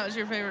that was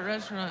your favorite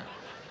restaurant.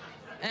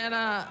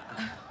 And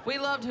we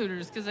loved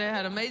Hooters because they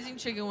had amazing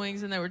chicken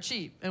wings and they were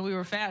cheap. And we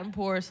were fat and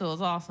poor, so it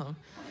was awesome.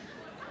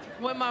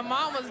 When my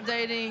mom was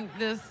dating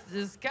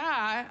this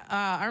guy,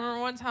 I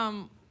remember one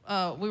time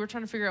we were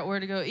trying to figure out where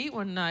to go eat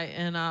one night,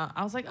 and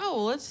I was like, oh,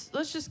 well,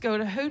 let's just go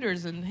to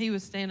Hooters. And he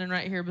was standing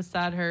right here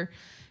beside her.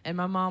 And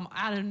my mom,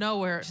 out of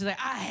nowhere, she's like,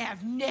 I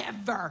have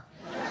never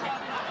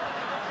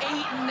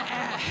eaten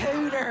at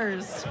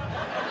Hooters.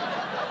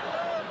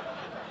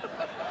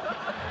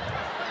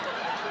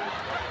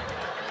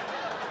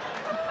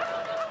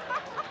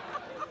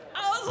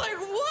 I was like,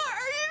 what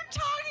are you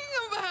talking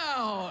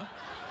about?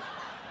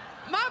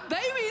 My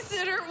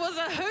babysitter was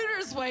a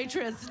Hooters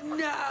waitress.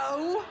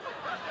 No.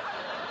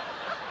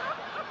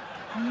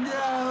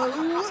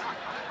 No.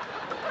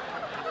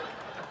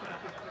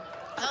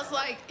 I was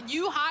like,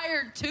 you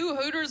hired 2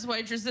 Hooters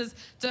waitresses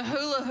to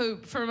hula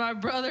hoop for my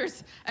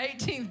brother's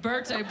 18th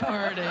birthday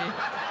party.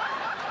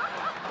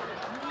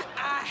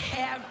 I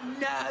have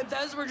no,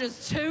 those were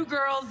just 2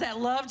 girls that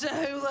loved to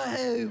hula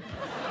hoop.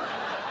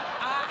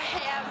 I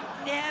have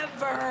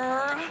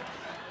never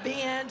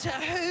been to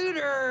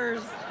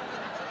Hooters.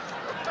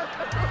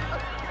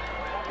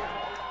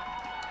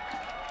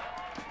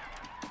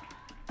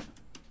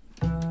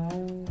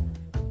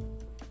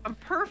 I'm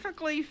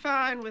perfectly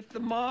fine with the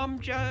mom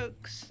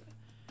jokes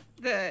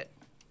that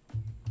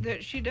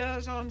she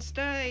does on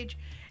stage.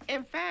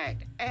 In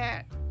fact,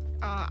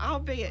 I'll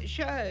be at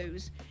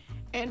shows,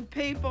 and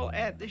people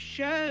at the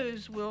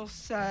shows will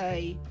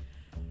say,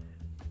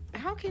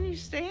 how can you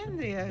stand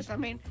this? I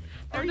mean,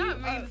 They're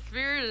not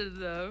mean-spirited,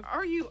 though.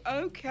 Are you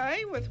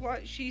okay with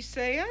what she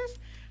says?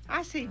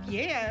 I said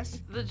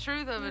yes. The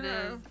truth of it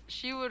is,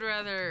 she would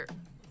rather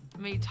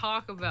me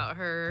talk about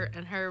her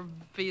and her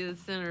be the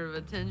center of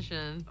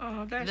attention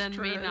than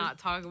me not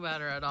talk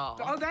about her at all.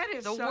 Oh, that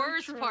is the so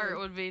worst true. part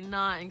would be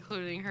not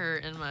including her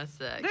in my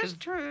set. That's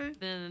true.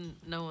 Then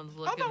no one's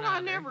looking Although at I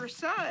her. never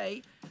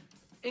say,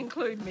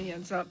 include me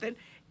in something.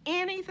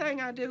 Anything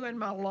I do in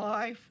my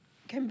life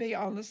can be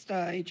on the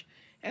stage,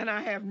 and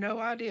I have no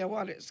idea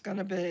what it's going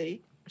to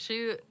be.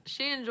 She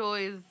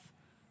enjoys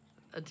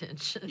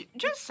attention.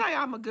 Just say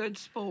I'm a good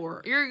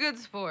sport. You're a good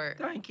sport.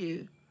 Thank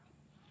you.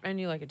 And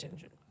you like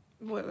attention.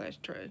 Well, that's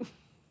true. Thank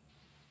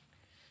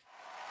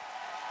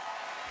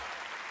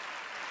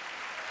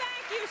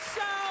you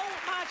so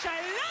much. I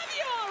love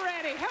you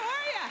already. How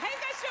are you? How you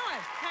guys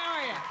doing? How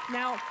are you?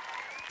 Now,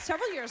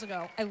 several years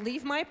ago, I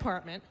leave my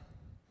apartment,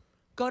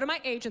 go to my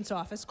agent's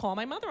office, call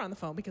my mother on the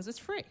phone because it's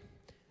free.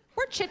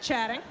 We're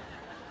chit-chatting.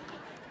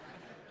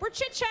 We're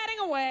chit-chatting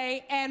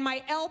away, and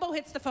my elbow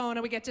hits the phone,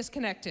 and we get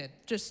disconnected.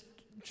 Just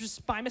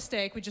by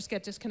mistake, we just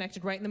get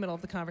disconnected right in the middle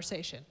of the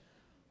conversation.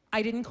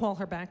 I didn't call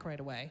her back right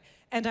away,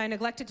 and I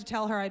neglected to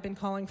tell her I'd been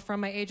calling from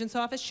my agent's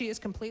office. She is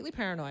completely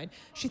paranoid.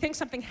 She thinks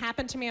something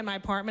happened to me in my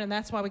apartment, and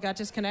that's why we got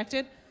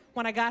disconnected.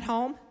 When I got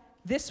home,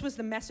 this was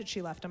the message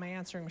she left on my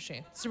answering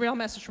machine. It's a real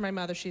message from my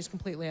mother. She's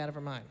completely out of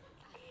her mind.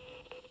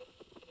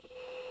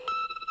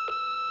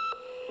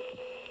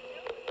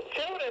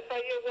 Judith, are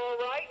you all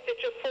right? Did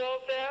you fall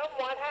down?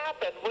 What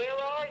happened? Where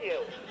are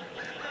you?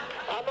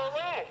 I'm a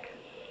wreck.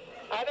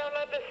 I don't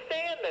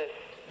understand this.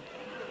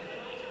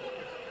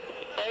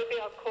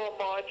 Maybe I'll call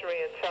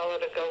Marjorie and tell her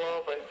to go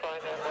over and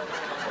find out.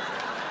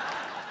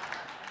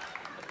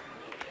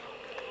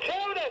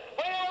 Judith,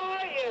 where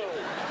are you?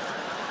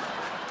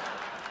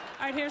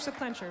 All right, here's the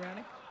clincher.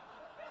 Ready?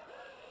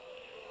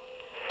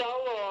 So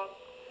long.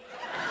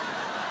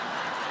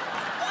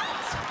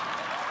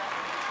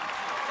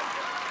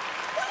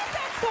 What is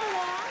that so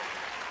long?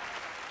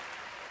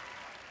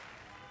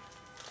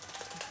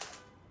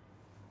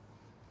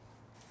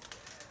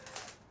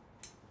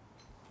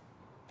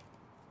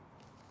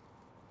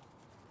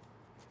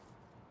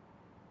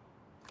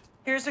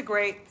 Here's a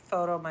great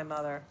photo of my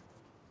mother.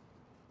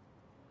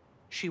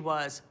 She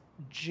was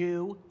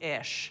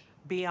Jewish,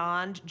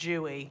 beyond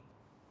Jewy.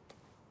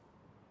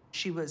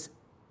 She was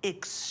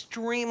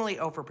extremely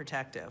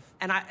overprotective.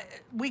 And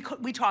we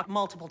talk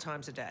multiple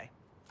times a day.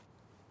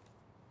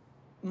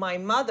 My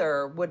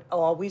mother would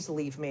always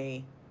leave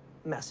me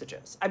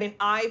messages. I mean,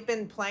 I've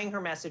been playing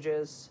her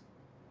messages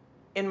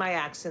in my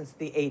act since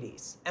the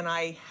 80s, and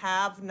I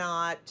have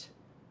not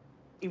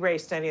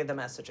erased any of the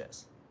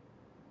messages.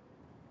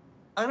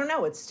 I don't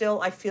know, it's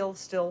still, I still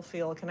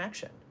feel a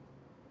connection.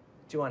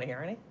 Do you want to hear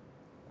any?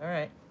 All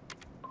right.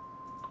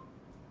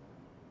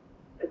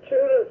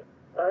 Judith,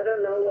 I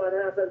don't know what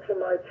happened to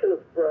my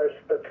toothbrush,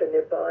 but can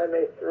you buy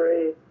me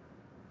 3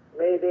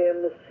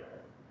 mediums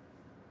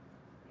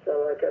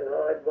so I can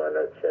hide 1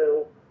 or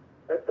 2?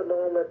 At the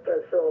moment,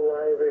 that's all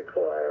I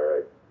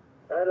require.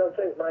 I don't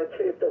think my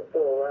teeth will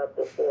fall out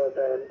before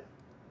then.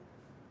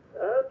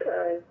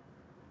 Okay.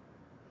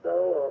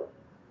 So,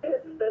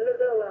 it's been a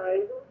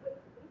delight.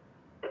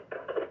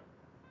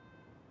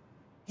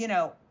 You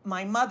know,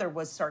 my mother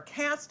was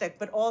sarcastic,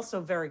 but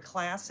also very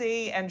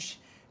classy, and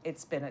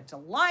it's been a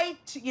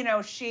delight. You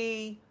know,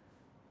 she's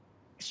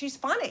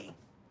funny.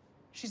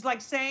 She's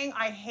like saying,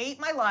 I hate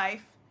my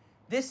life.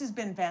 This has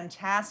been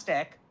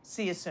fantastic.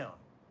 See you soon.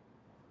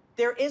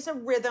 There is a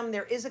rhythm,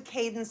 there is a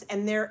cadence,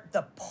 and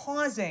the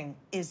pausing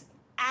is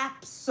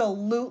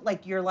absolute.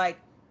 Like, you're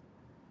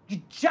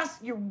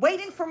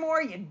waiting for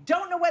more, you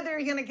don't know whether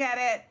you're gonna get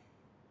it,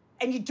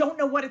 and you don't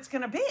know what it's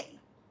gonna be.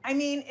 I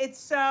mean,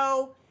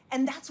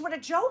 and that's what a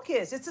joke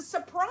is. It's a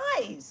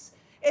surprise.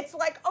 It's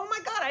like, oh my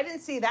God, I didn't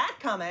see that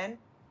coming.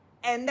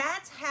 And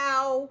that's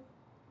how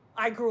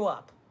I grew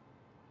up.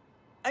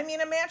 I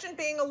mean, imagine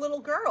being a little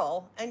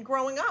girl and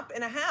growing up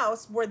in a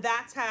house where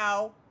that's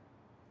how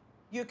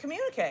you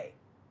communicate.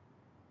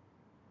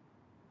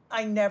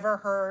 I never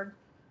heard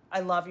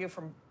I love you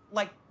from,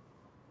 like,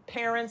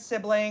 parents,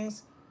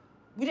 siblings.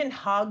 We didn't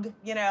hug,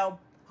 you know.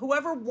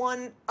 Whoever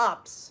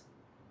one-ups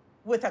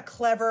with a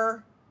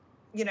clever,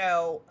 you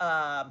know,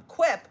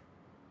 quip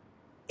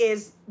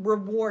is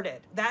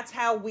rewarded. That's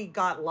how we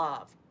got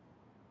love.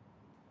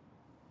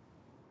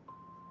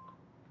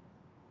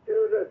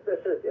 Judith,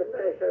 this is your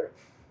maker.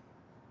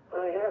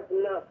 I have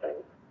nothing.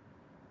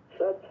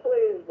 So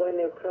please, when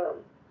you come,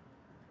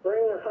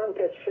 bring a hunk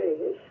of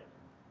cheese.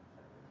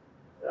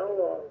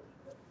 So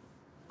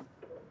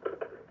long.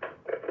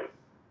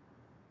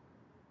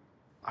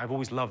 I've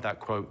always loved that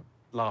quote,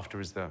 laughter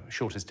is the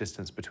shortest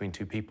distance between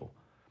 2 people.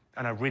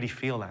 And I really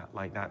feel that,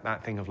 like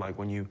that thing of like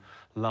when you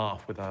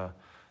laugh with a,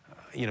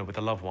 you know, with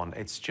a loved one,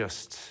 it's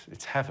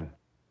heaven.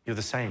 You're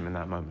the same in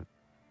that moment.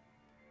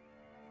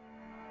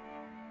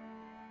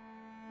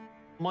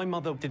 My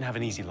mother didn't have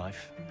an easy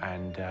life,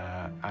 and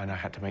I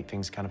had to make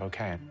things kind of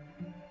okay.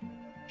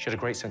 She had a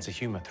great sense of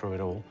humor through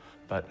it all,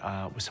 but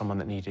was someone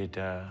that needed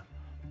a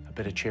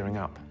bit of cheering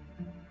up.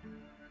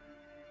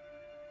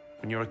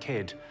 When you're a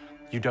kid,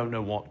 you don't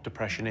know what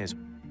depression is,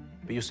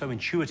 but you're so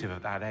intuitive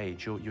at that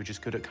age. You're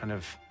just good at kind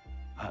of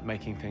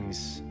making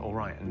things all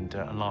right and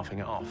laughing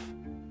it off.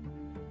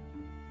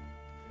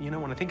 You know,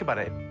 when I think about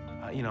it,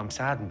 you know, I'm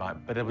saddened by it,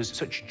 but there was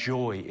such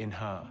joy in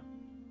her.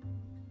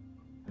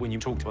 When you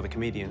talk to other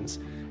comedians,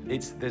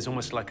 there's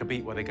almost like a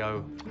beat where they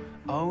go,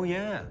 oh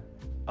yeah,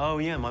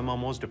 my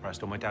mom was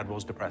depressed or my dad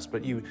was depressed.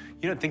 But you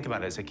don't think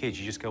about it as a kid.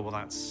 You just go, well,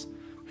 that's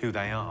who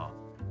they are.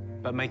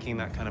 But making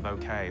that kind of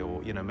okay,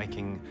 or, you know,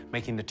 making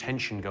the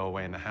tension go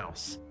away in the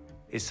house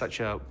is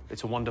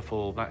it's a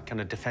wonderful, that kind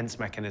of defense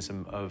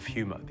mechanism of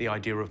humor. The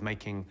idea of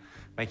making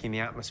the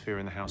atmosphere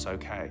in the house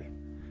okay.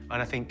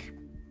 And I think,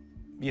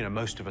 you know,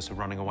 most of us are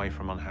running away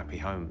from unhappy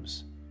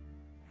homes.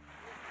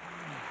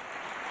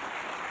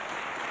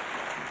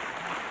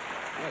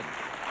 Good.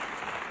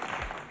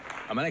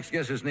 My next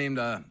guest is named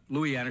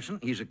Louie Anderson.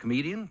 He's a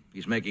comedian.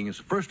 He's making his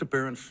first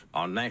appearance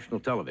on national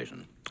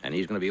television. And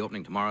he's going to be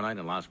opening tomorrow night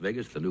in Las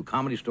Vegas, the new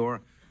Comedy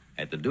Store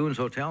at the Dunes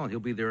Hotel, and he'll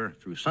be there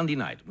through Sunday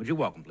night. Would you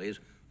welcome, please,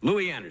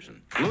 Louie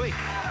Anderson. Louie.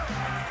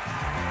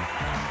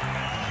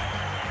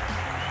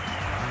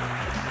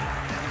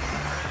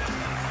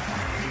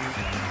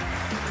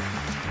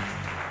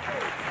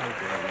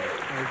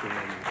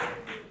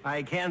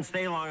 I can't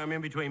stay long. I'm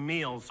in between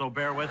meals, so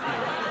bear with me.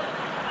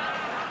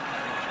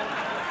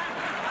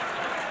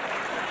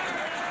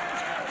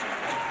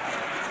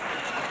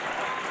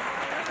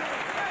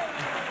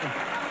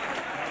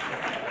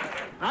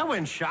 I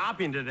went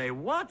shopping today.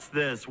 What's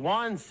this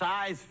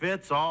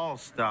one-size-fits-all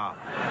stuff?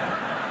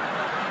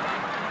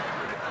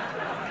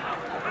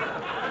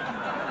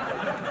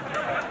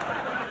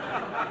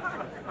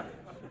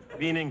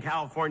 Being in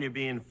California,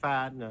 being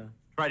fat, and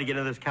try to get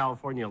into this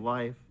California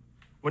life.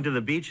 Went to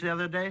the beach the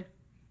other day.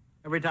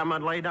 Every time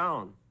I'd lay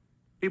down,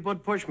 people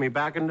would push me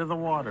back into the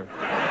water.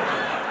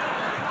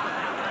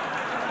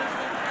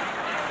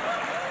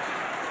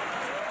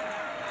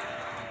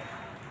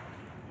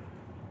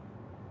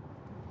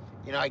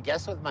 You know, I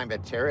guess with my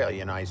material,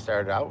 you know, I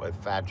started out with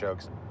fat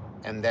jokes,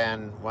 and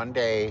then one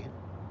day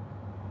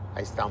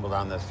I stumbled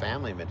on this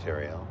family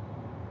material.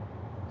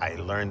 I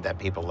learned that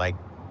people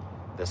liked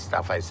the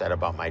stuff I said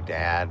about my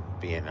dad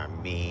being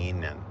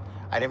mean, and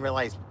I didn't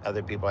realize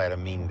other people had a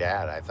mean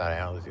dad. I thought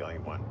I was the only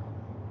one.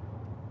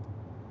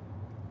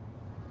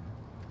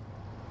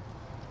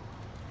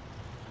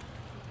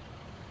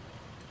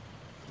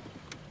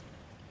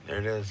 There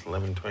it is,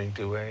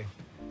 1122A.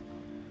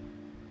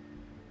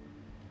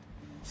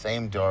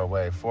 Same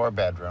doorway,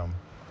 4-bedroom,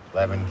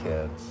 11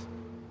 kids.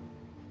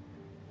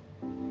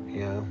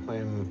 Yeah, my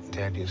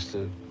dad used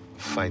to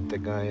fight the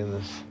guy in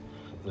this,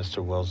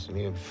 Mr. Wilson.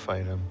 He would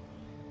fight him.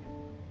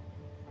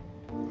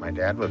 My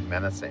dad was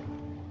menacing,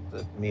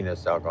 the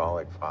meanest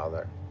alcoholic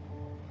father.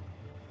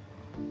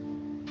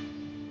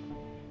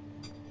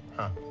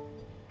 Huh.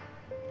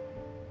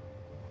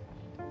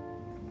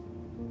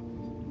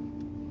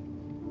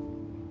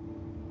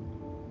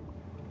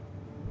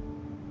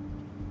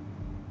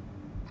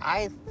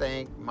 I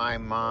think my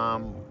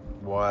mom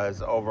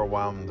was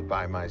overwhelmed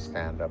by my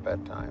stand-up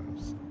at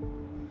times.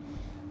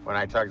 When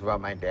I talked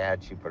about my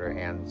dad, she put her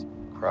hands,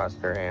 crossed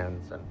her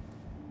hands and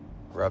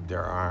rubbed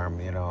her arm,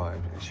 you know,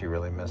 and she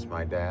really missed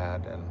my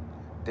dad and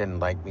didn't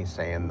like me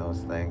saying those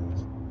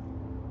things.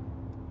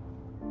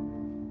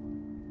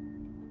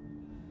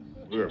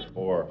 We were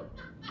poor.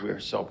 We were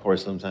so poor,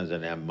 sometimes I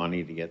didn't have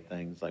money to get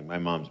things. Like my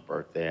mom's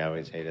birthday, I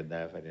always hated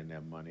that if I didn't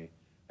have money.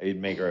 I'd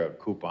make her a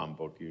coupon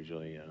book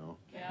usually, you know.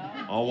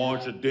 Yeah. I'll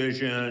wash the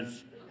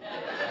dishes.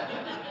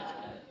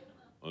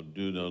 I'll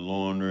do the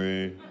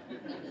laundry.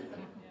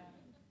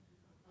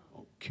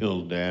 I'll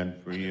kill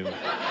Dad for you.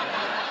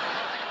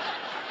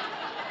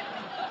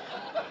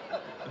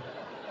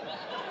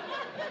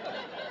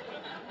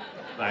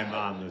 My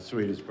mom, the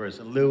sweetest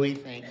person. Louie,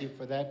 thank you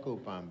for that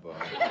coupon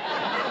book.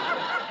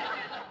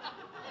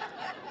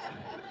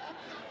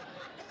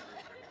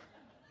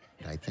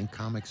 I think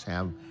comics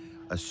have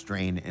a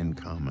strain in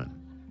common.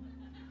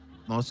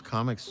 Most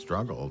comics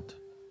struggled.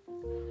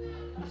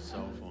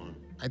 So fun.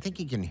 I think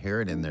you can hear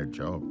it in their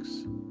jokes.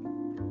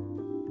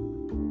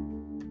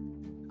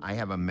 I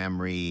have a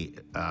memory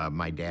of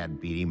my dad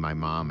beating my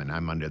mom, and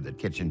I'm under the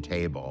kitchen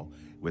table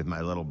with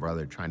my little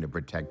brother trying to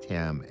protect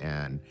him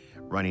and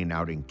running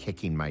out and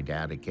kicking my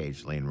dad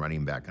occasionally and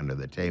running back under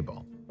the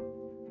table.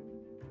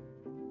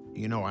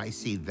 You know, I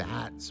see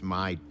that's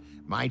my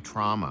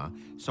trauma,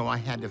 so I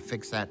had to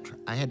fix that.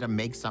 I had to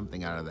make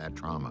something out of that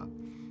trauma.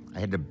 I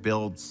had to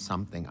build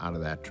something out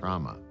of that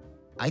trauma.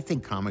 I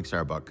think comics are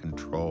about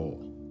control.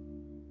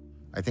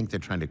 I think they're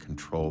trying to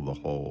control the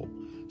whole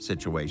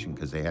situation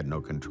because they had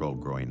no control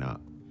growing up.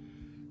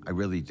 I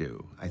really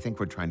do. I think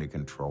we're trying to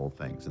control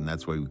things, and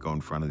that's why we go in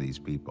front of these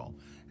people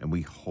and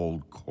we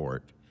hold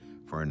court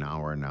for an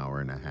hour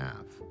and a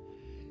half,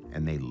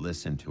 and they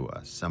listen to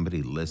us.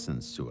 Somebody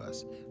listens to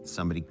us.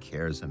 Somebody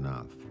cares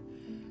enough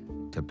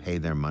to pay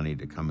their money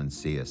to come and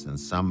see us, and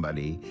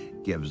somebody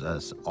gives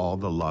us all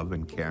the love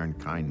and care and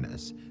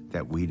kindness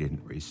that we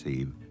didn't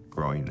receive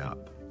growing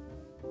up.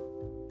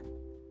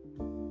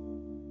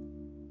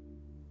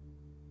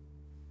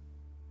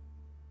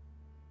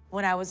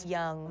 When I was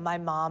young, my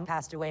mom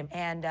passed away,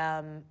 and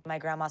my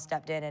grandma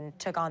stepped in and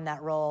took on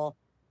that role.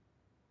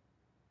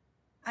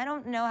 I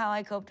don't know how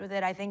I coped with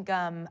it. I think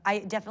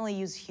I definitely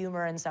use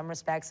humor in some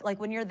respects. Like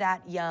when you're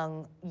that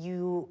young,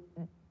 you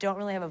don't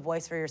really have a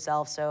voice for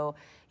yourself, so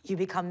you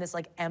become this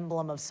like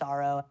emblem of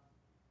sorrow.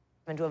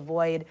 And to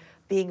avoid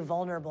being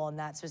vulnerable in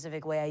that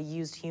specific way, I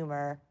used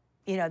humor.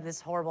 You know,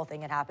 this horrible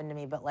thing had happened to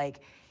me, but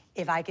like,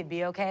 if I could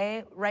be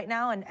okay right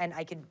now and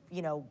I could,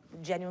 you know,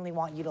 genuinely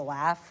want you to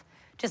laugh,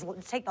 just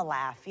take the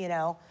laugh, you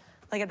know?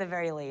 Like at the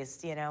very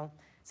least, you know?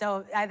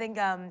 So I think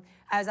I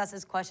was asked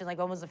this question, like,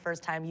 when was the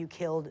first time you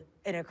killed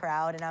in a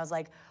crowd? And I was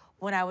like,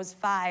 when I was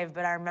 5,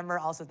 but I remember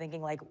also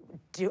thinking like,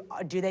 do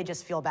they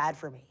just feel bad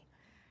for me?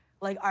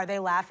 Like, are they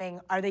laughing?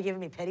 Are they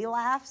giving me pity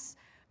laughs?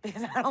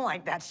 Because I don't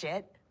like that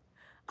shit.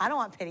 I don't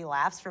want pity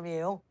laughs from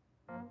you.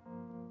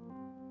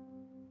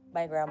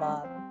 My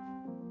grandma,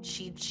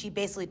 she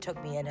basically took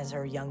me in as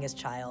her youngest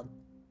child.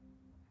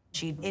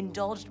 She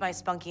indulged my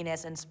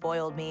spunkiness and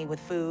spoiled me with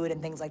food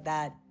and things like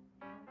that.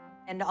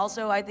 And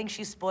also, I think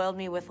she spoiled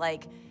me with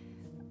like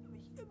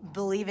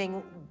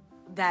believing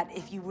that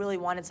if you really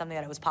wanted something,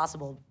 that it was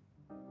possible.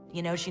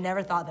 You know, she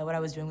never thought that what I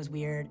was doing was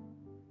weird.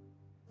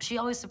 She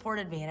always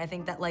supported me, and I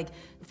think that like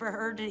for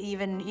her to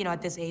even, you know,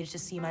 at this age to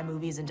see my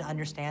movies and to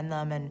understand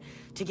them and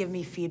to give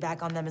me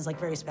feedback on them is like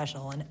very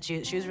special, and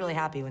she was really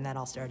happy when that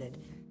all started.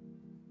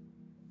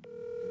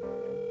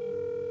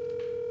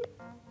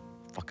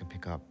 Fucking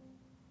pick up.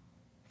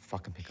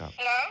 Fucking pick up.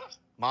 Hello?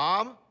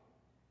 Mom?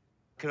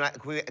 Can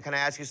I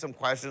ask you some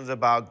questions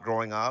about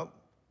growing up?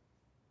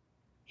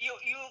 You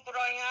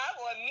growing up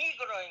or me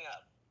growing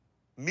up?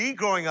 Me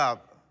growing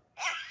up.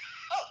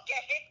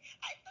 Okay.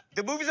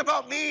 The movie's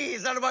about me.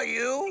 It's not about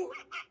you.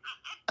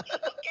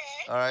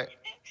 Okay. All right.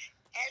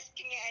 Ask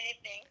me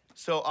anything.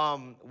 So,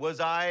 was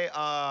I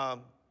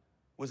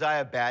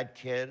a bad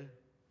kid?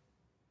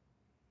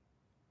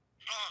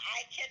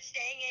 I kept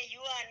saying you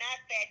are not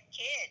bad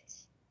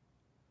kids.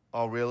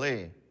 Oh,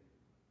 really?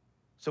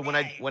 So when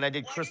I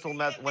did crystal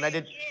meth, when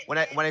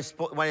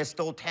I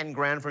stole 10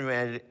 grand from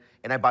you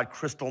and I bought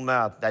crystal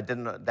meth, that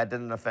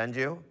didn't offend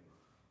you?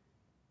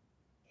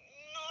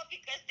 No,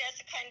 because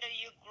that's kind of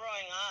you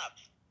growing up.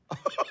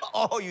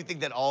 Oh, you think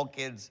that all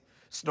kids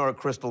snort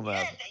crystal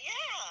meth? Yeah.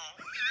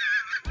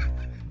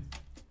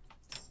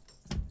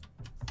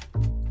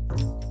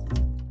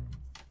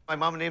 My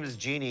mom's name is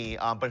Jeannie,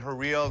 but her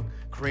real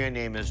Korean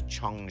name is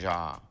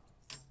Chungja.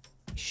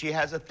 She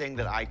has a thing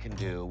that I can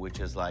do, which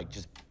is like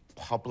just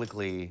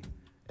publicly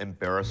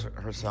embarrass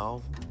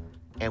herself.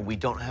 And we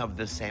don't have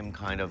the same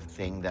kind of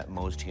thing that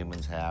most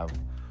humans have,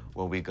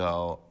 where we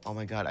go, oh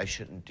my God, I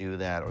shouldn't do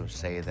that or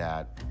say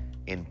that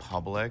in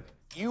public.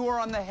 You are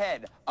on the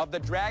head of the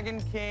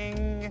Dragon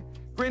King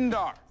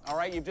Grindar, all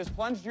right? You've just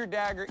plunged your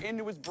dagger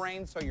into his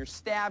brain, so you're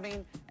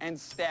stabbing and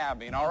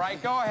stabbing, all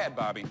right? Go ahead,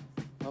 Bobby.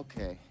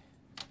 Okay.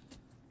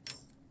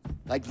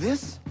 Like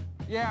this?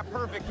 Yeah,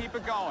 perfect. Keep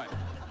it going.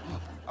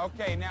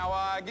 Okay,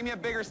 now give me a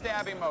bigger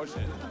stabbing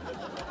motion.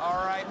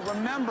 All right,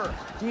 remember,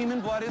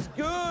 demon blood is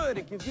good.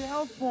 It gives you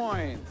health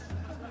points.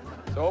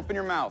 So open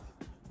your mouth.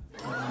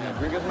 Yeah,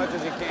 drink as much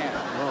as you can.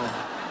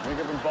 Oh. Drink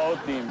it from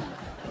both demons.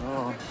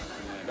 Oh.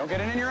 Yeah, don't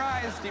get it in your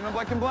eyes. Demon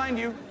blood can blind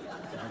you.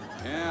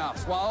 Yeah,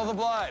 swallow the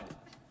blood.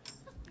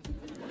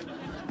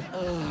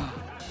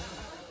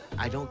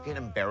 I don't get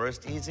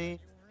embarrassed easy,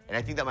 and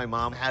I think that my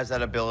mom has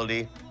that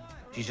ability.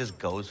 She just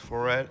goes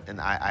for it, and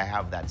I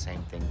have that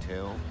same thing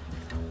too.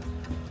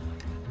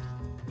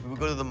 We would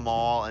go to the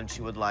mall, and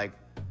she would like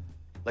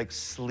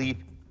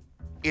sleep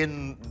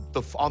on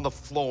the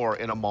floor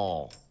in a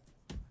mall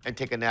and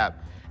take a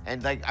nap.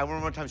 And like I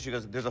remember one time she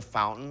goes, "There's a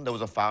fountain." There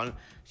was a fountain.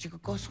 She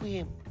could go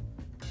swim.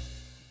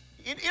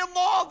 In a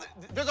mall,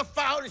 there's a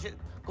fountain. She,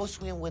 go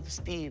swim with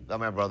Steve,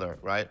 my brother,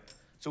 right?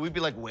 So we'd be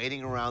like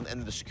waiting around,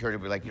 and the security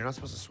would be like, "You're not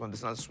supposed to swim.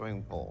 This is not a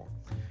swimming pool."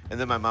 And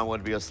then my mom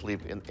would be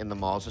asleep in the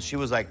mall. So she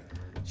was like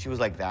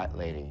that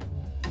lady.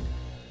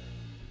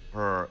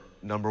 Her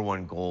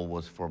 #1 goal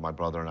was for my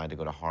brother and I to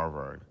go to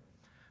Harvard.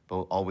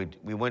 But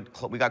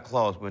we got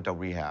close. We went to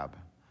rehab.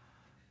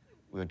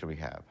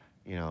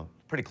 You know,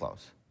 pretty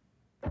close.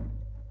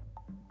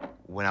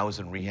 When I was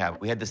in rehab,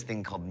 we had this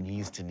thing called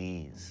knees to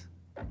knees,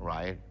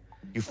 right?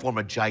 You form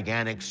a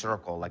gigantic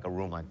circle, like a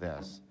room like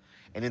this.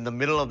 And in the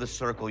middle of the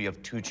circle, you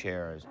have 2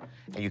 chairs.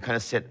 And you kind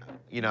of sit,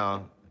 you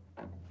know,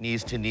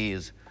 knees to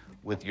knees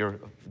with your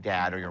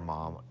dad or your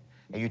mom.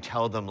 And you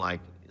tell them, like,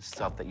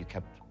 stuff that you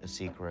kept a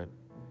secret,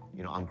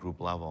 you know, on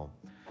group level.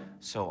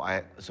 So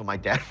my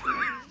dad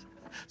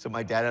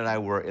and I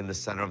were in the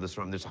center of this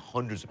room. There's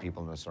hundreds of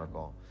people in the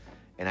circle.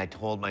 And I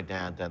told my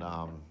dad that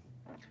I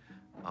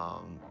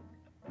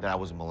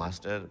was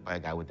molested by a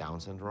guy with Down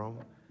syndrome.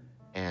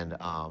 And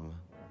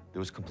there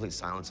was complete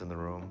silence in the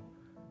room.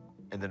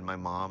 And then my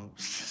mom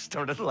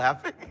started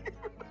laughing.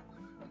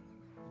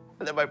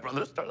 And then my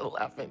brother started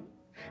laughing.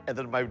 And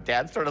then my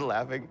dad started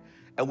laughing.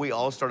 And we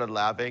all started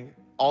laughing,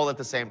 all at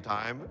the same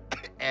time.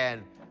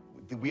 And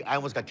I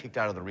almost got kicked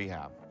out of the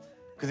rehab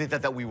because they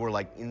thought that we were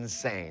like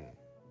insane.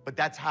 But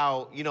that's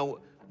how, you know,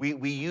 we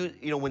use,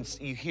 you know, when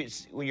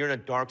you're in a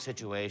dark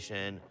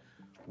situation,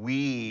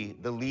 the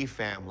Lee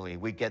family,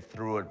 we get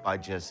through it by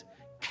just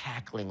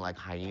cackling like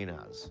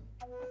hyenas.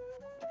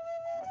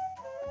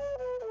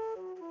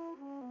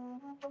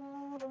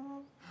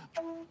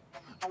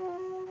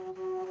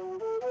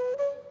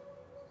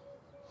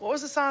 What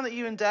was the song that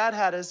you and Dad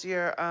had as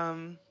your,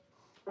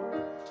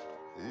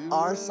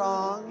 Our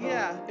song?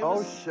 Yeah. Oh,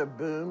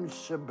 shaboom,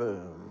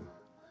 shaboom.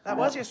 That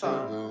was your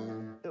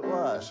song. It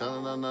was.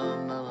 Shaboom,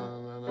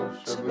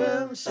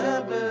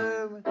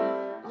 shaboom.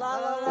 La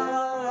la la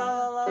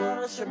la la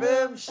la,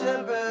 shaboom,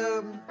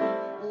 shaboom.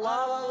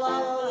 La la la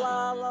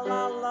la la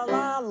la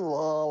la la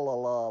la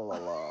la la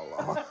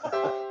la.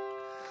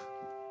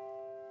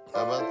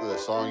 How about the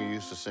song you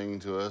used to sing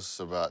to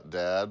us about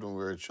Dad when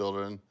we were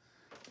children?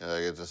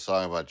 It's a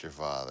song about your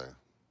father.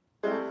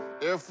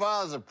 Your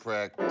father's a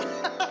prick.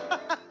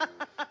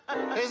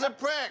 He's a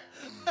prick.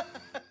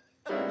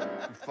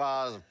 Your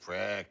father's a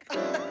prick.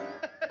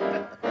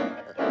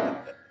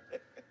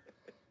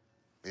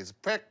 He's a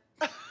prick.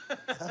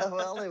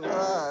 Well, he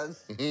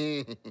was.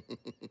 He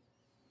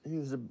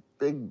was a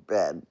big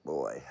bad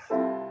boy.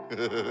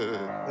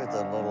 With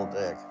a little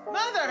dick.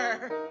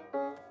 Mother!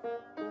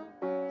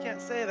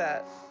 Can't say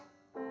that.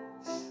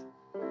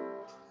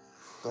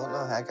 Don't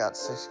know how I got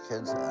 6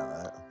 kids out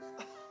of it.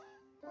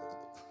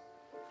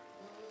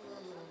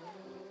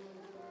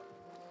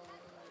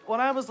 When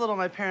I was little,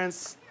 my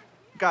parents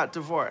got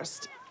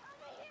divorced.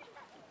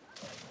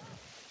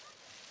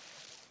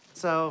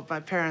 So my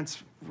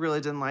parents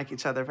really didn't like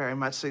each other very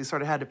much, so you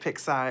sort of had to pick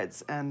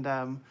sides. And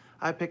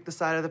I picked the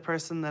side of the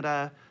person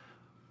that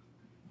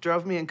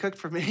drove me and cooked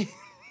for me.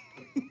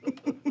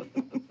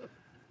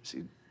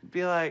 She'd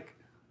be like,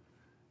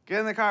 "Get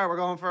in the car, we're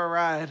going for a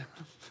ride."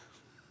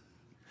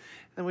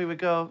 Then we would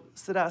go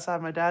sit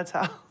outside my dad's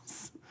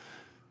house.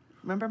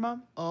 Remember,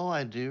 Mom? Oh,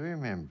 I do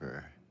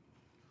remember.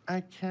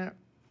 I can't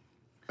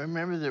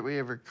remember that we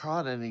ever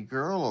caught any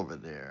girl over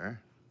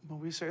there. Well,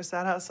 we sure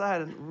sat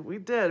outside, and we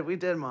did,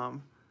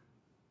 Mom.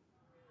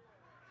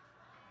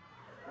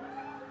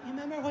 You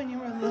remember when you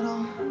were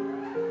little,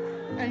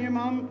 and your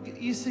mom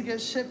used to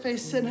get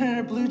shit-faced sitting in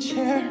her blue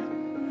chair?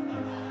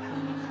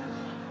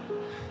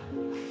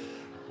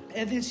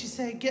 And then she'd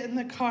say, "Get in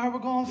the car, we're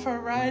going for a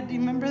ride." Do you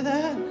remember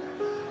that?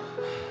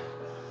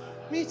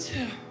 Me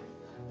too.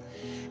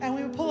 And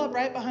we would pull up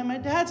right behind my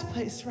dad's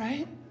place,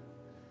 right?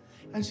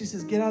 And she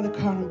says, get out of the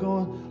car and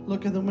go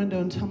look in the window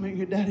and tell me what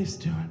your daddy's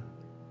doing.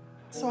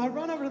 So I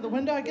run over to the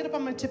window, I get up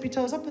on my tippy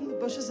toes, up in the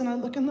bushes, and I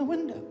look in the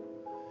window.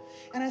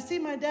 And I see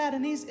my dad,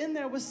 and he's in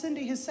there with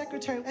Cindy, his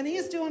secretary, and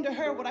he's doing to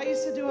her what I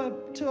used to do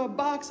to a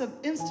box of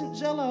instant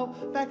Jell-O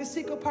back at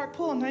Seco Park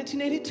Pool in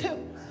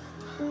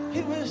 1982.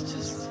 It was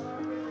just...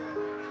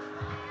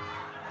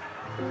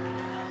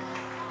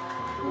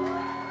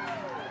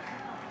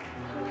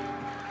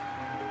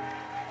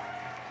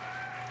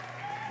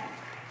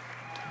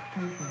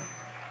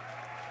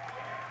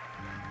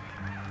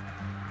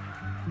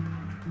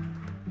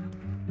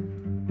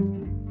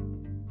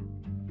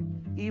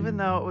 Even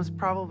though it was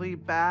probably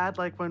bad,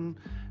 like when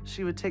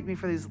she would take me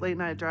for these late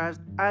night drives,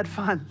 I had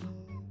fun.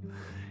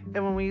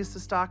 And when we used to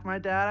stalk my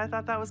dad, I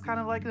thought that was kind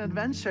of like an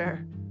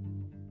adventure.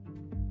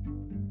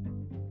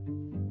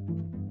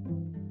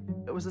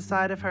 It was a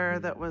side of her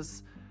that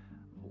was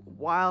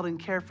wild and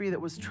carefree,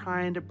 that was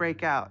trying to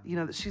break out, you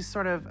know, that she's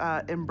sort of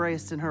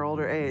embraced in her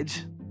older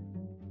age.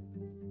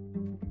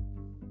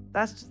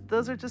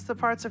 Those are just the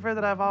parts of her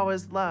that I've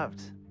always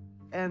loved.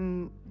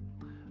 And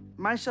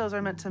my shows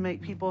are meant to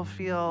make people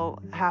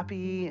feel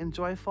happy and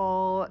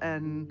joyful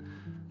and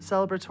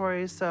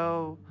celebratory,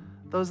 so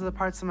those are the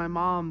parts of my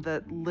mom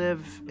that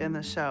live in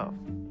the show.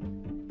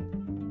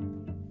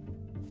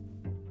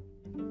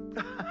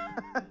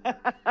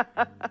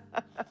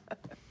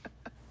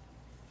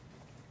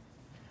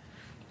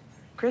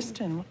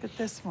 Kristen, look at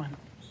this one.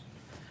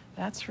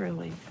 That's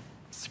really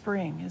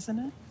spring, isn't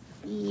it?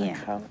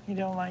 Yeah. You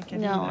don't like it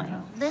no, either,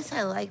 huh? This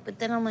I like, but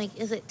then I'm like,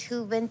 is it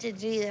too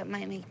vintagey? That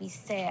might make me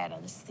sad.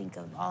 I'll just think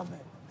of all the,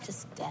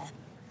 just death.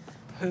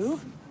 Who?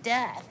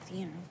 Death,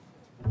 you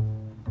know.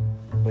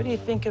 What do you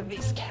think of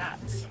these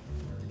cats?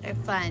 They're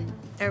fun.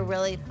 They're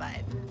really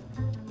fun.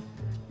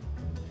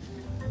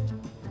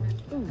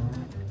 Ooh.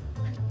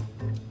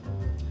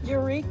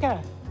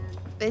 Eureka.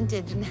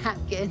 Vintage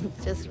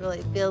napkins just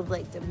really feels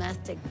like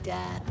domestic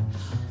death.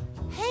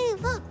 Hey,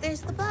 look,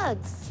 there's the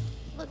bugs.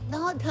 Look,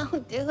 no,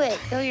 don't do it.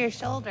 Go your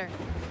shoulder.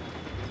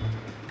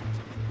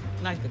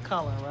 Like the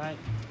color, right?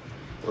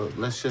 Well,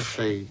 let's just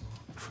say,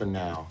 for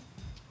now,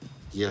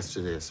 yes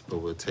to this, but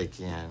we'll take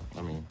you in.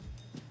 I mean,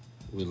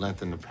 we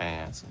lengthen the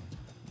pants and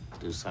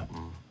do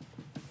something.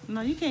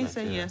 No, you can't like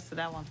say that. yes to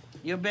that one.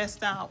 Your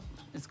best out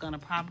is gonna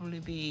probably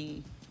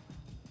be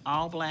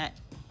all black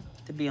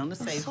to be on the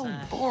safe so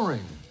side.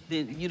 boring.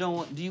 Then you don't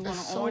want, do you want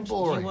That's an so orange? Do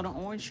boring. you want an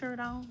orange shirt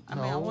on? I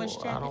No, mean, an orange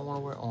jacket? I don't want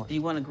to wear orange. Do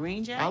you want a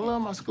green jacket? I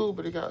love my school,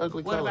 but it got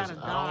ugly What colors.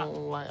 about a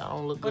dark? I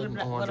don't look good in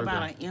orange What or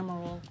about green. an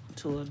emerald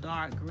to a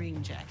dark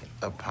green jacket?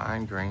 A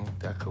pine green,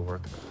 that could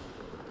work.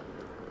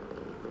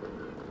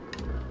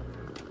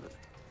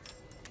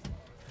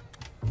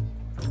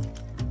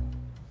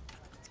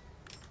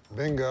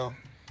 Bingo.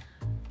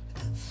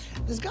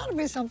 There's got to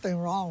be something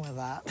wrong with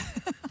that.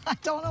 I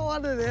don't know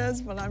what it is,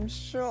 but I'm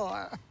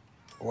sure.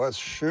 What's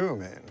shoe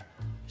mean?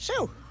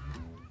 Shoe.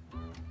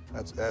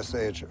 That's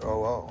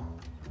S-H-O-O.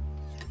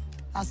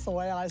 That's the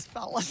way I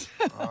spell it.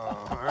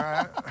 All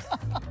right.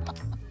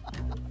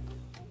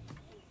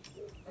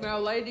 Now,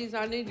 ladies,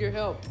 I need your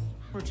help.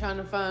 We're trying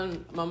to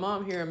find my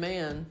mom here a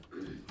man.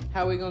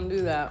 How are we gonna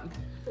do that?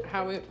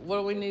 What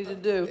do we need to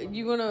do?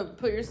 You gonna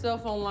put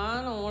yourself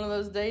online on one of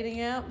those dating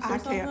apps or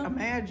something? I can't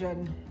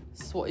imagine.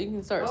 You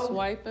can start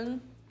swiping.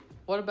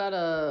 What about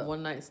a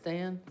one-night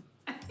stand?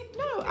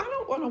 No, I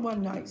don't want a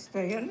one-night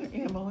stand,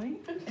 Emily.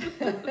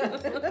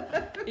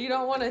 You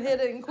don't want to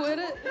hit it and quit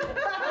it?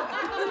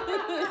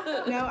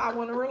 No, I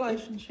want a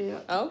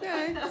relationship.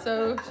 Okay,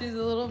 so she's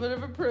a little bit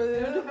of a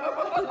prude.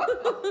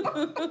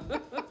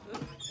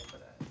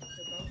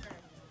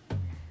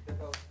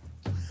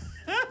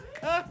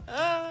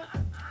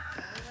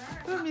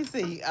 Let me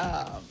see.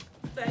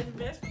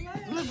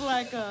 Look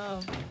like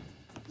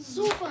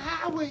Super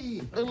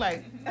Highway. Look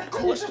like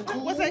what's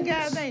that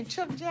guy's name?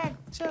 Chuck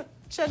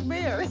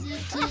Berry. That's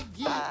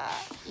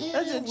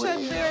a Chuck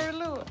Berry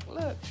look.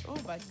 Look. Oh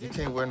my goodness. You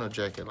can't wear no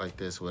jacket like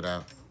this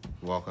without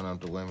walking up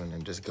to women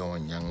and just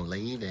going, young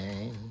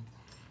lady,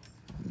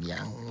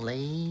 young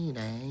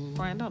lady.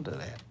 Brian, don't do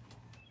that.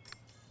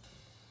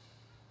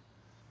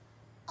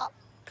 Up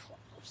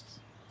close.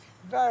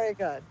 Very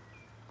good.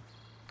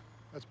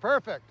 That's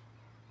perfect.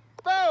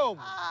 Boom!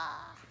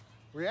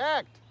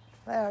 React.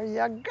 There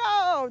you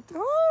go.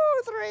 2,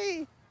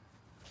 3.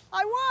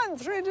 I won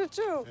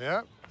 3-2.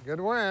 Yep,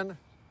 good win.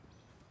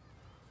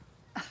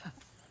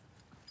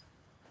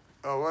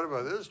 Oh, what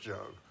about this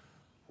joke?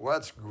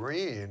 What's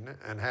green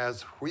and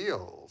has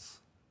wheels?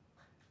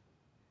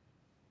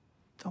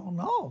 Don't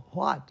know.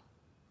 What?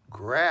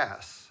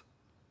 Grass.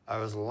 I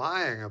was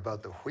lying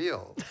about the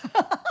wheels.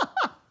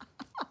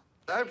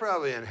 I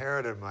probably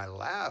inherited my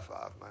laugh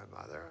off my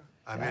mother.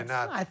 I mean,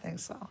 I think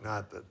so.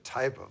 Not the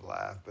type of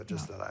laugh, but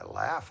just that I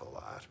laugh a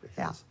lot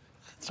because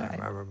I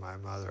remember my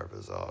mother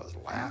was always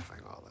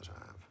laughing all the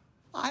time.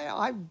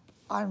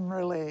 I'm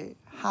really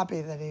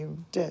happy that he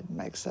did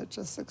make such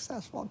a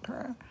successful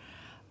career.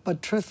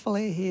 But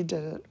truthfully, he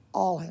did it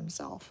all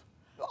himself.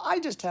 I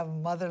just have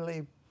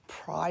motherly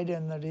pride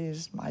in that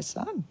he's my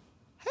son.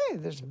 Hey,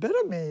 there's a bit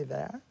of me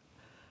there.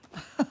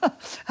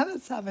 And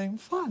it's having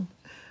fun,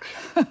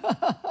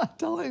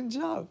 telling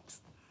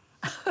jokes.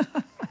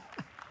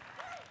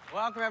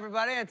 Welcome,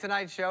 everybody. On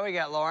tonight's show, we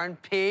got Lauren,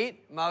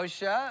 Pete,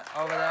 Moshe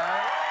over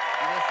there.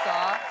 You just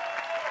saw.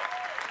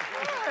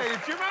 Hey,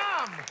 it's your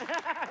mom.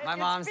 My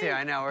mom's here.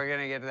 I know. We're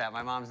going to get to that.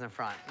 My mom's in the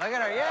front. Look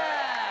at her. Yeah!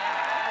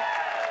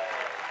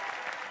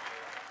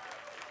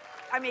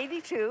 I'm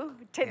 82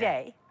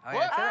 today. Yeah. Oh,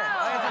 yeah, today.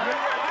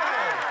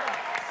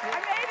 I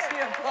made it. She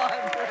applauds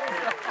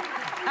herself.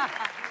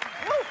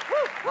 Woo,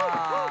 woo,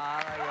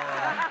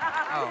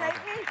 Oh. You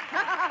make me?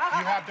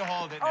 You have to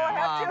hold it now. Oh, I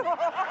have to? Oh, my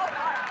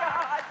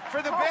God.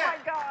 For the oh bit. My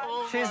God.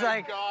 Oh, She's my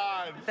like,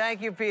 God.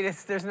 Thank you, Pete.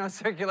 There's no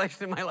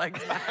circulation in my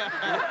legs.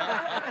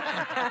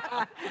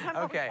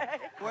 Okay.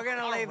 We're going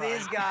to leave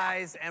these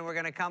guys, and we're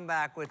going to come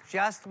back with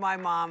just my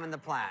mom and the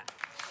plant.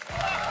 She's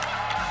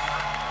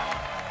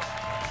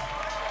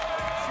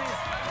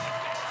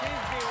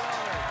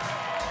bewildered.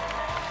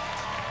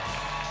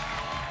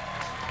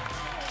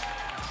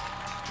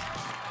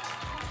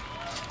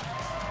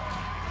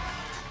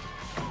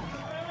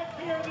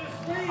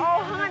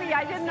 Oh, honey,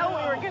 I didn't know we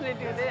were going to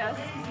do this.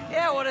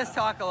 Yeah, we'll just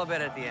talk a little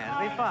bit at the end.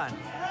 It'll be fun,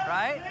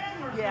 right?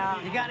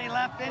 Yeah. You got any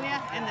left in you?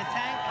 In the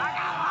tank? I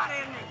got a lot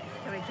in me.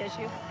 Can I kiss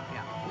you?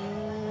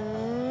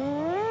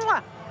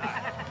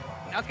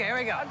 Yeah. Okay, here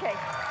we go. Okay.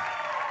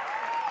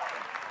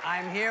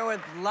 I'm here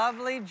with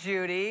lovely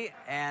Judy,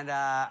 and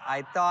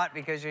I thought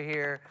because you're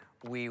here,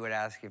 we would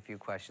ask you a few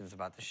questions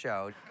about the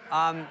show.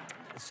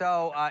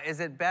 Is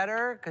it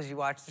better, because you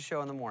watch the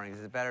show in the mornings,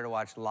 is it better to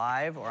watch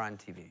live or on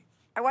TV?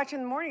 I watch in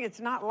the morning. It's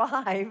not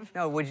live.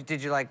 No,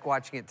 did you like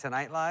watching it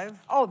tonight live?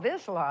 Oh,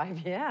 this live,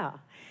 yeah.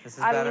 This is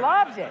better? I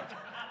loved it.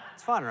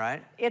 It's fun,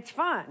 right? It's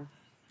fun,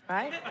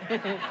 right?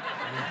 It's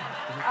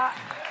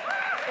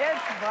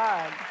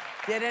fun.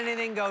 Did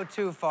anything go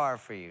too far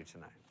for you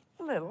tonight?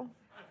 A little.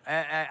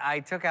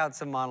 I took out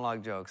some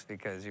monologue jokes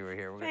because you were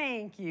here.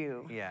 Thank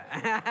you. Yeah.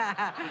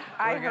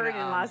 I heard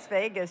in Las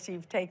Vegas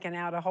you've taken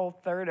out a whole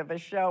third of a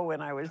show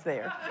when I was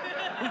there.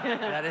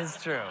 That is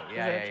true.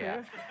 Yeah, Is that yeah.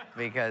 true?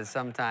 Because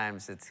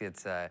sometimes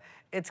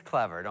it's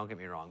clever. Don't get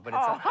me wrong, but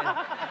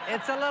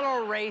it's a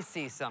little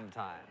racy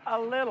sometimes. A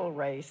little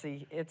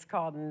racy. It's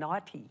called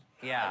naughty.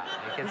 Yeah,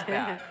 it gets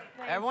bad.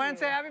 Everyone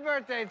say happy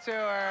birthday to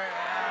her.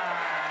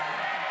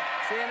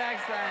 See you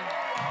next time.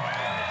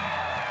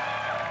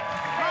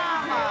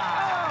 Mama!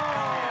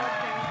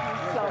 Thank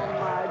you so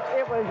much.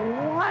 It was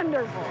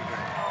wonderful.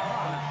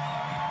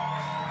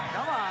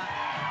 Come on.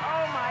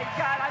 Oh my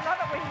God, I love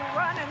it when you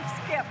run and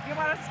skip. You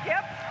want to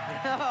skip?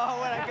 Oh,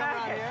 when I come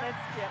around Okay, here?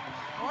 let's skip.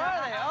 Where are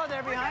they? Oh,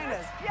 they're behind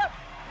us. Skip.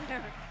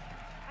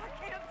 I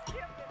can't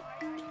skip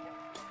it.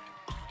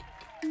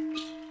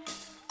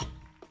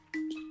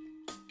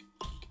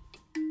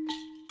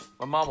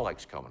 My mom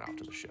likes coming out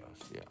to the shows,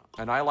 yeah.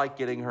 And I like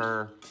getting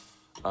her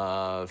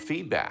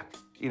feedback.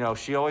 You know,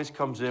 she always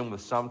comes in with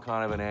some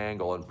kind of an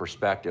angle and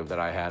perspective that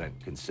I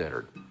hadn't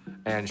considered.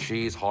 And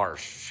she's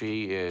harsh.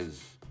 She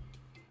is,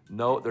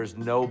 there's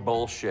no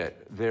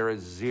bullshit. There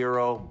is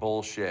zero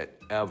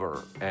bullshit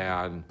ever.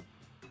 And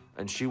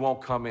she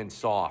won't come in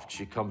soft.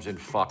 She comes in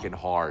fucking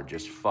hard,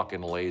 just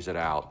fucking lays it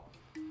out.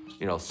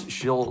 You know,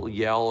 she'll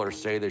yell or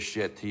say this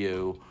shit to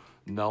you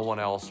no one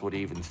else would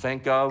even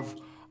think of.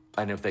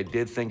 And if they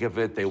did think of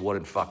it, they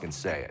wouldn't fucking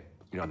say it.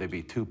 You know, they'd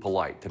be too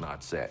polite to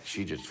not say it.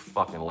 She just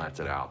fucking lets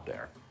it out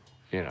there,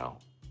 you know.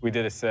 We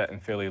did a set in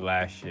Philly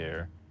last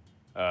year.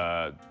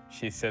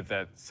 She said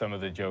that some of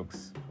the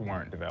jokes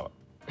weren't developed.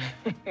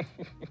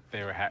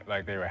 They were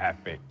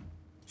half-baked,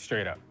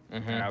 straight up.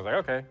 Mm-hmm. And I was like,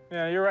 okay,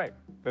 yeah, you're right.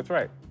 That's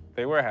right.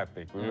 They were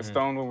half-baked. We were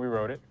stoned when we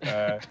wrote it.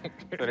 So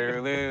they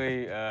were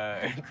literally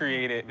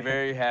created.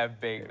 Very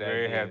half-baked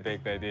Very ideas.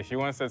 half-baked ideas. She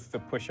wants us to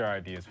push our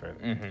ideas further.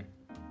 Mm-hmm.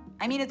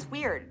 I mean, it's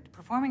weird.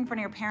 Performing in front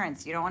of your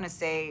parents, you don't want to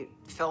say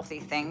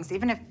filthy things,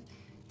 even if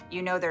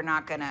you know they're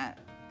not gonna,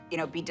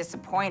 be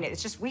disappointed.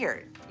 It's just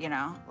weird,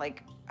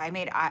 Like, I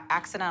made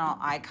accidental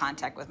eye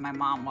contact with my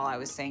mom while I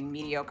was saying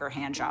mediocre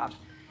hand job,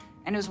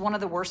 and it was one of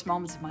the worst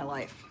moments of my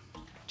life.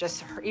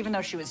 Just her, even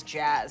though she was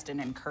jazzed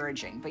and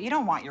encouraging, but you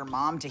don't want your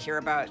mom to hear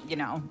about,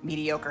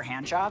 mediocre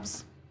hand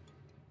jobs.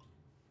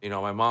 You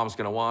know, my mom's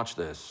gonna watch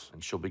this,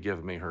 and she'll be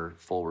giving me her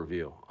full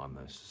review on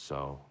this,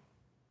 so.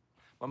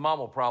 My mom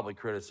will probably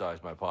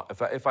criticize my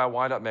posture. If I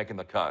wind up making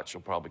the cut, she'll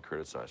probably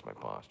criticize my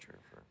posture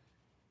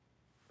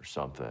for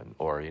something.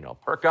 Or,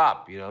 perk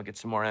up, get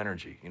some more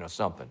energy,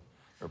 something.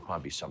 There'll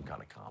probably be some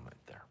kind of comment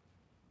there.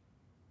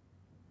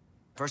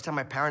 First time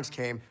my parents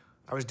came,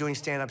 I was doing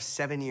stand-up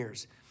 7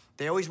 years.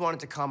 They always wanted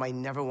to come. I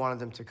never wanted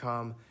them to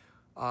come,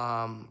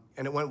 and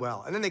it went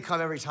well. And then they come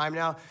every time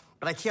now,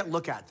 but I can't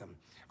look at them.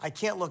 I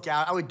can't look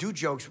out. I would do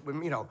jokes,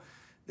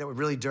 that were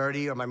really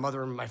dirty, or my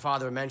mother and my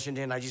father mentioned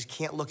it, and I just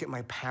can't look at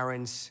my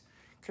parents.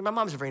 Because my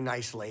mom's a very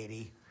nice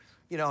lady,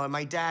 and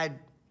my dad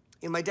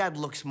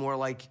looks more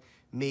like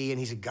me, and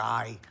he's a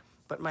guy.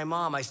 But my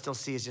mom, I still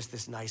see as just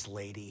this nice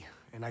lady,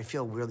 and I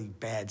feel really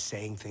bad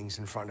saying things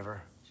in front of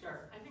her.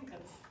 Sure, I think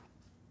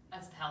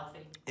that's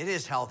healthy. It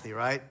is healthy,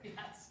 right?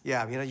 Yes.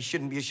 Yeah, you know, you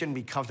shouldn't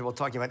be comfortable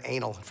talking about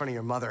anal in front of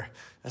your mother.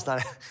 That's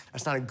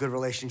not a good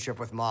relationship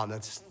with mom.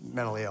 That's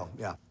mentally ill.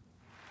 Yeah.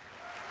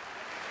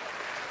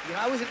 You know,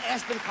 I was in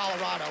Aspen,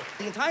 Colorado.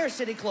 The entire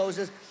city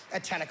closes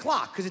at 10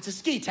 o'clock because it's a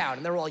ski town,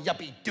 and they're all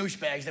yuppie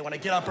douchebags. They want to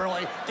get up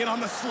early, get on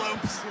the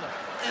slopes. You know,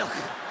 ugh.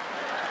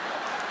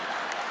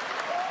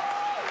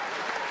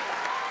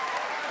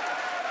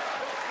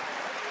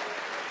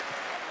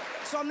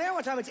 So I'm there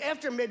one time. It's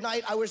after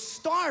midnight. I was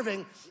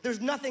starving. There's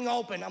nothing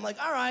open. I'm like,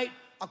 all right,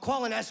 I'll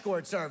call an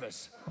escort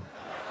service.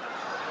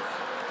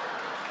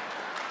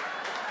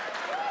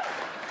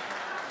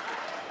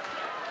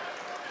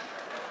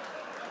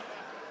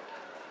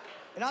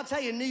 And I'll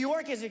tell you, New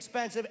York is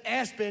expensive.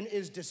 Aspen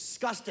is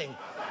disgusting.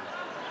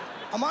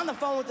 I'm on the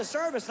phone with the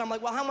service, and I'm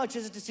like, well, how much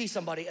is it to see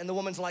somebody? And the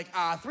woman's like,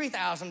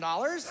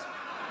 $3,000.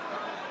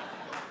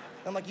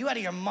 I'm like, you out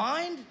of your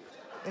mind?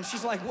 And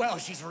she's like, well,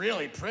 she's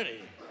really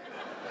pretty.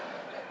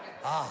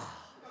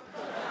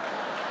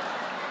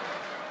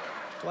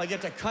 Do I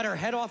get to cut her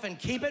head off and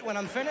keep it when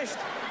I'm finished?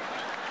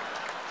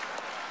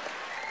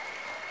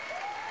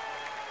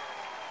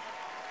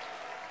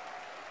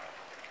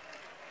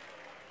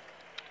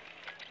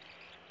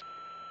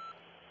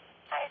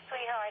 Hi,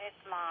 sweetheart, it's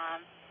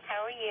Mom.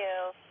 How are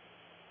you?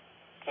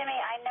 Jimmy,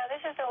 I know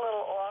this is a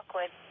little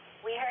awkward.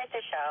 We heard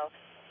the show,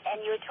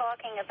 and you were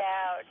talking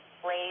about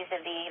plays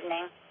of the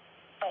evening.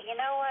 But you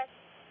know what?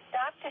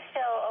 Dr.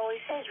 Phil always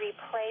says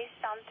replace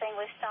something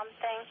with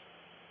something.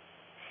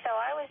 So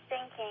I was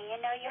thinking,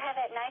 you know, you have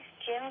that nice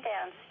gym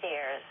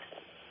downstairs.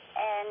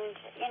 And,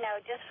 you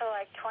know, just for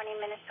like 20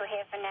 minutes to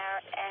half an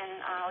hour,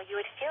 and you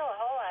would feel a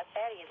whole lot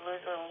better. You'd lose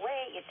a little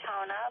weight, you'd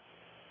tone up,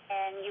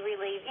 and you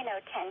relieve, you know,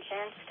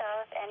 tension and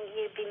stuff, and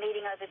you'd be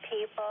meeting other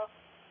people.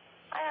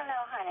 I don't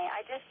know, honey.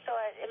 I just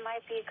thought it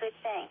might be a good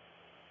thing.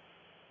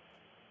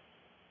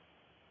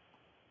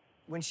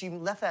 When she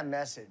left that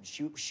message,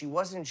 she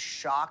wasn't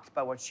shocked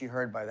by what she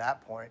heard by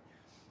that point,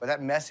 but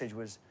that message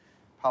was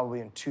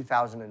probably in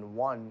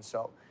 2001,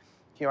 so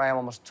here I am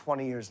almost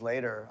 20 years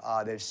later.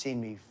 They've seen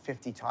me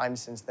 50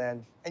 times since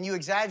then. And you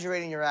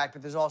exaggerate in your act,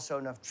 but there's also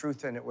enough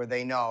truth in it where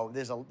they know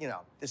this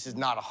is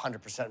not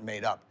 100%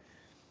 made up.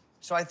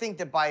 So I think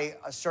that by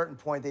a certain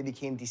point, they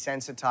became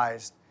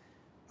desensitized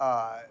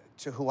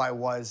to who I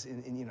was,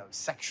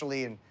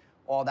 sexually and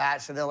all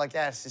that. So they're like,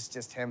 yes, it's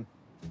just him.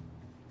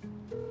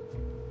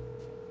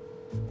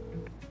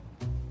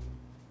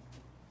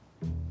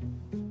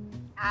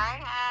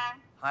 Hi, hon.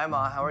 Hi,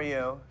 Ma. How are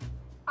you?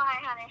 Hi,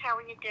 honey. How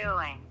are you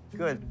doing?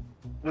 Good.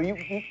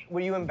 Were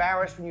you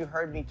embarrassed when you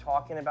heard me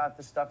talking about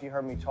the stuff you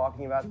heard me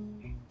talking about?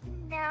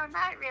 No,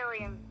 not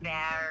really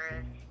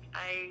embarrassed.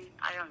 I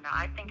don't know.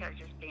 I think I was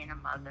just being a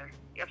mother.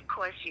 Of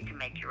course, you can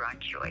make your own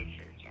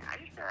choices. You know, I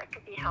just thought it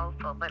could be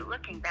helpful. But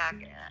looking back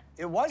at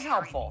it, It was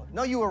helpful.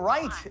 No, you were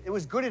right. It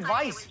was good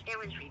advice. It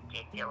was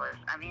ridiculous.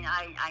 I mean,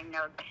 I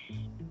know.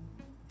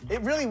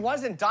 It really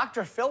wasn't.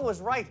 Dr. Phil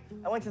was right.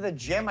 I went to the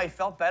gym. I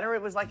felt better.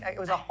 It was like it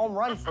was a home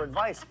run for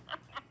advice.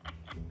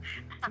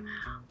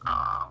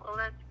 Oh, well,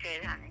 that's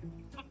good, honey.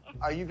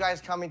 Are you guys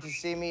coming to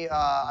see me?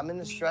 I'm in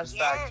the Stress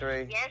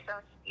Factory.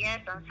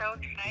 Yes, I'm so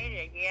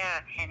excited.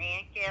 Yeah, and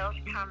Aunt Gail's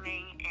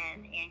coming,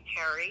 and Aunt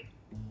Carrie,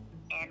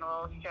 and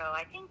also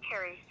I think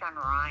Carrie's son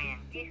Ryan.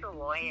 He's a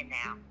lawyer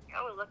now.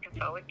 Oh, we're looking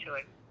forward to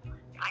it.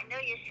 I know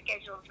your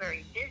schedule's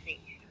very busy,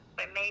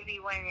 but maybe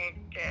when it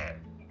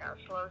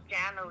slows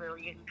down a little,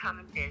 you can come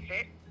and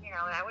visit. You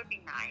know, that would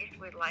be nice.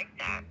 We'd like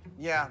that.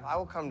 Yeah, I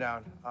will come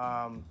down.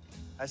 I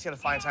just gotta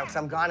find time because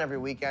I'm gone every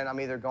weekend. I'm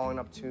either going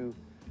up to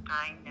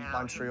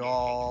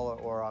Montreal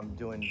or I'm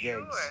doing gigs.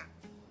 Sure.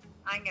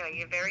 I know,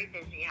 you're very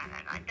busy,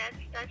 honey.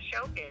 That's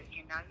showbiz,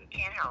 you know. You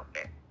can't help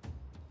it.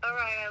 All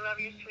right, I love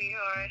you,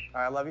 sweetheart.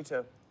 All right, I love you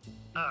too.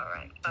 All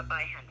right,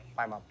 bye-bye, honey.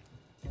 Bye, Mom.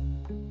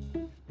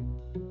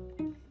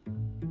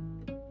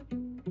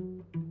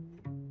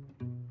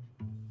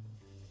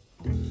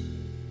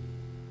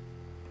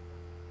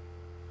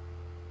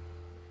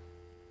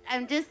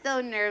 I'm just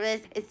so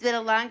nervous. It's been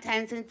a long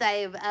time since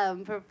I've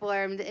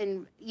performed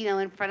in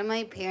front of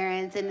my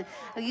parents. And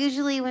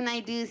usually when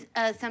I do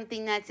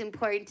something that's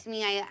important to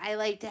me, I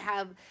like to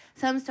have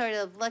some sort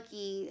of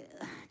lucky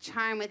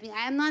charm with me.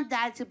 I'm not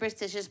that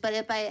superstitious, but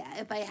if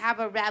I have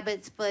a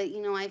rabbit's foot,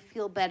 I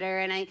feel better.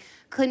 And I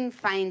couldn't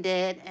find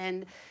it.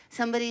 And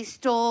somebody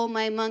stole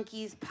my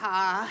monkey's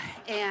paw.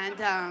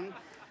 And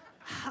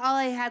all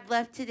I had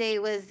left today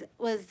was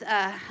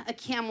a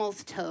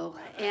camel's toe.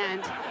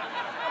 And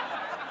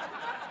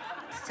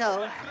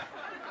so,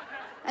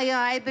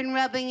 I've been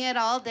rubbing it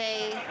all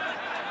day.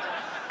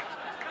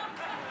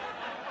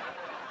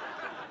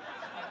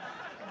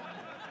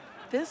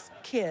 This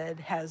kid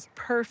has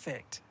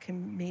perfect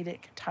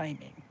comedic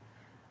timing.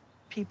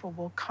 People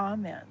will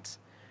comment,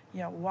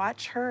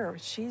 watch her,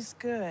 she's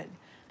good.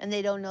 And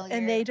they don't know.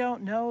 And they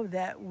don't know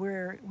that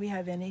we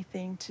have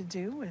anything to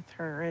do with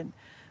her. And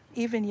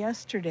even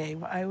yesterday,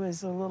 I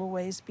was a little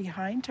ways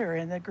behind her,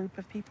 and a group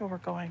of people were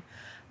going,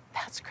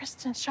 "That's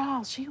Kristen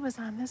Schaal. She was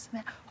on this and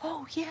that."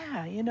 "Oh,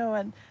 yeah,"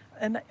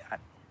 and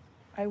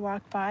I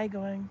walked by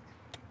going,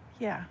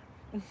 "Yeah,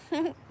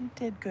 you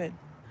did good."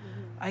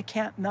 I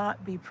can't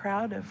not be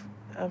proud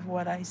of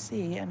what I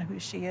see and who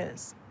she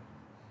is.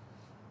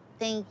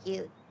 Thank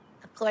you.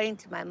 According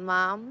to my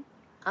mom,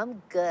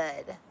 I'm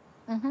good.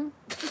 Mm-hmm.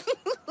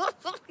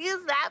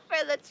 Use that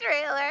for the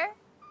trailer.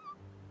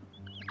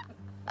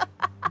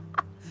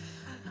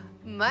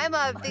 My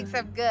mom thinks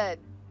I'm good.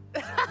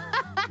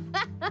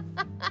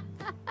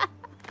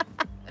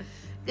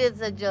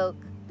 It's a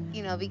joke,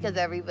 you know, because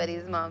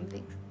everybody's mom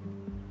thinks.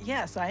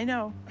 Yes, I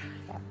know.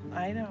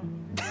 I know.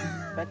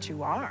 But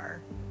you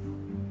are.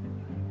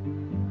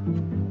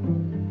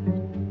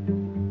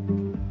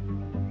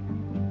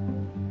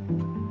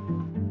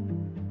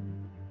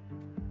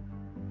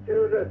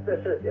 Judith,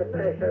 this is your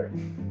measure.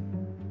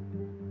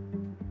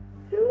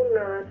 Do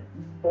not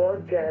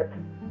forget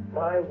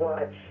my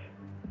watch.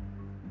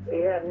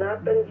 We have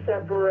not been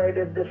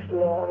separated this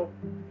long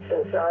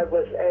since I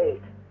was 8.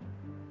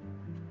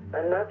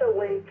 Another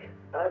week,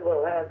 I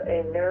will have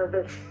a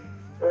nervous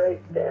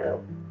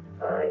breakdown.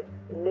 I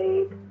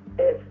need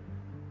it.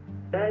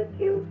 Thank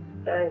you,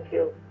 thank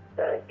you,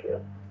 thank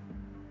you.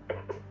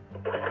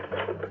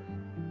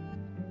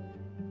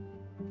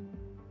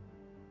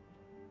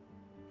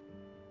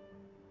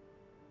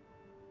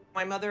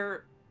 My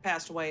mother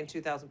passed away in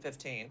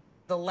 2015.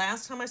 The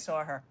last time I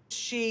saw her,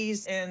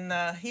 she's in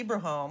the Hebrew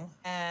home,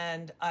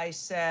 and I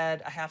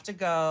said, I have to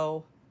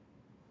go.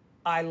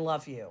 I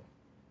love you.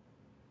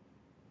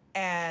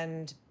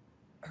 And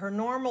her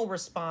normal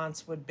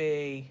response would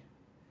be,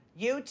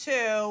 you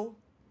too.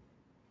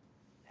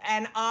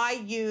 And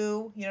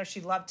you know, she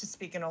loved to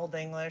speak in Old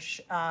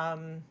English.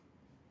 And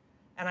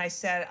I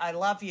said, I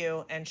love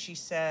you. And she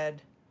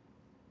said,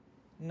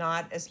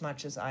 not as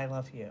much as I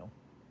love you.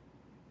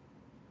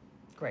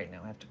 Great,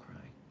 now I have to cry.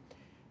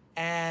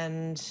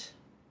 And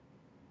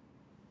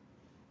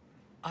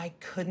I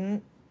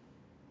couldn't,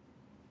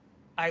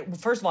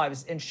 first of all, I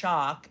was in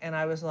shock, and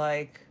I was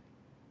like,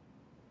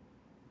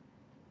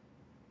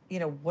 you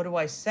know, what do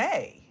I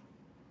say?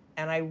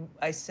 And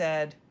I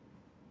said,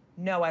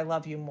 no, I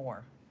love you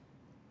more.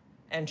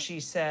 And she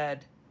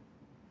said,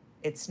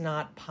 it's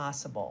not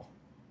possible.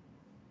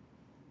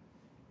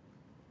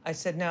 I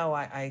said, no,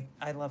 I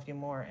love you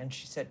more. And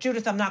she said,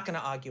 Judith, I'm not gonna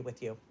argue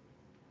with you.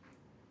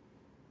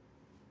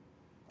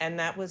 And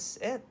that was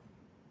it.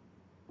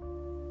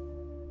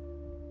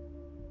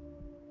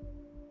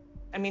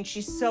 I mean,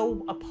 she's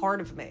so a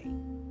part of me.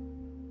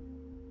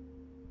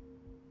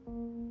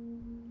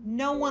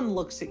 No one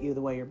looks at you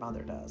the way your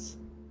mother does.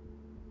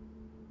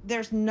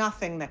 There's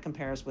nothing that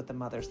compares with the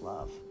mother's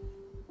love.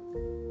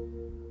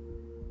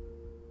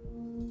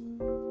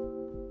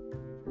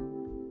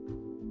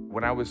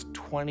 When I was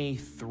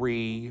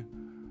 23,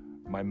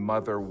 my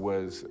mother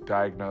was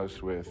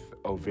diagnosed with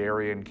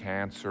ovarian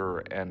cancer,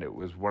 and it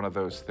was one of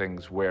those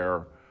things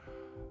where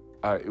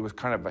it was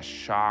kind of a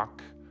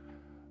shock,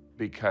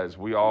 because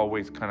we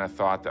always kind of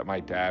thought that my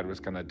dad was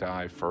gonna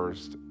die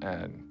first,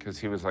 and because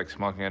he was like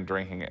smoking and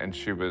drinking, and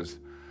she was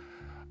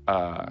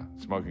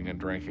smoking and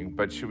drinking,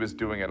 but she was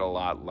doing it a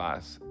lot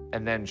less.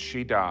 And then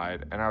she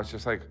died, and I was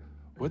just like,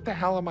 what the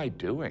hell am I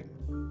doing?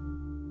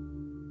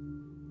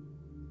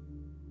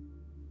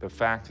 The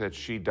fact that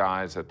she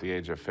dies at the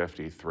age of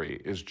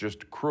 53 is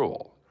just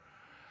cruel.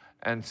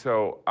 And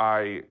so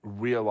I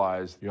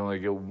realized you only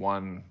get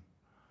one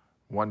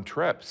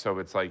trip, so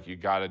it's like you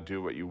gotta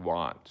do what you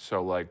want.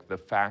 So like the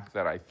fact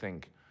that I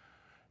think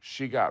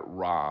she got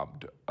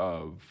robbed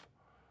of,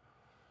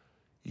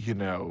 you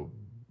know,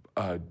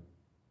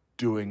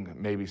 doing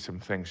maybe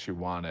some things she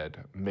wanted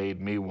made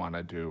me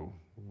wanna do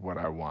what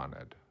I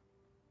wanted.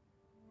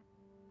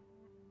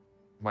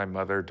 My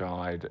mother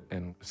died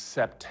in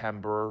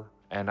September,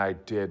 and I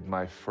did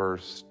my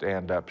first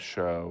stand-up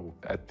show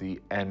at the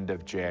end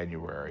of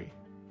January.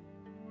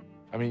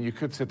 I mean, you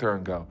could sit there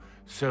and go,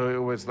 so it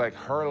was like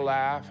her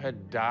laugh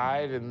had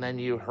died and then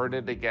you heard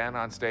it again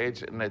on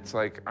stage, and it's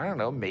like, I don't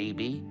know,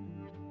 maybe.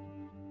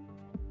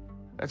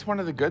 That's one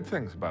of the good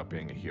things about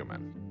being a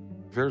human.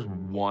 There's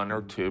one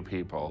or two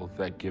people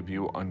that give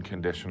you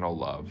unconditional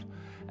love,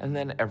 and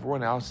then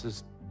everyone else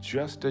is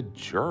just a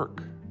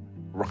jerk,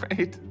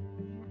 right?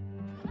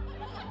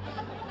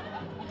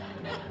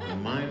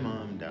 When my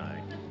mom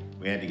died,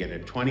 we had to get a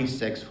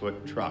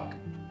 26-foot truck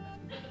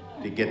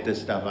to get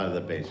this stuff out of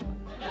the basement.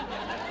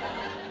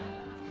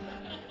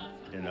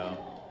 You know?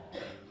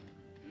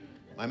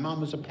 My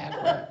mom was a pack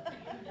rat.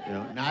 You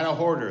know, not a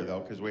hoarder though,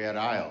 because we had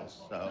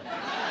aisles, so.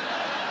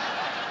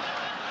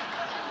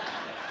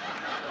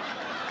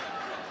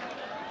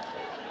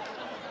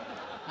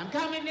 I'm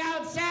coming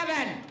down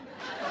 7!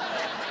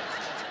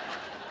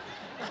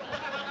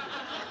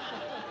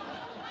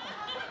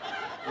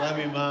 Love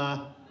you,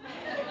 Ma.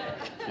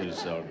 She was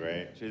so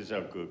great. She was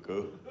so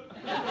cuckoo.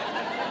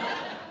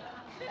 I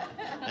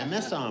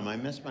miss them. I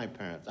miss my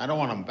parents. I don't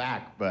want them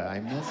back, but I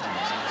miss them.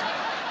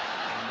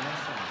 I miss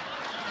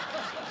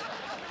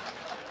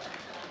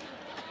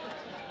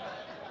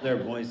them. Their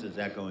voices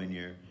echo in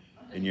your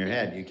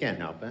head. You can't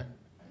help it.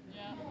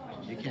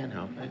 You can't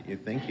help it. You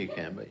think you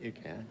can, but you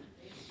can't.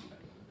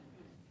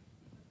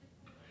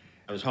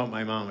 I was hoping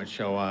my mom would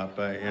show up,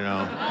 but you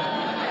know.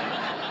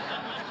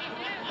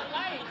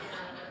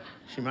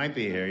 She might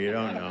be here. You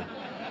don't know.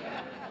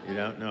 You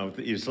don't know.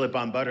 You slip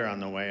on butter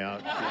on the way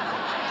out.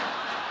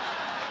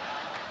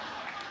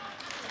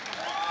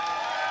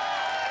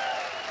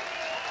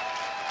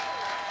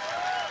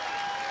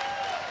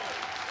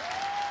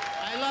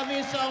 I love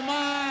you so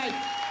much.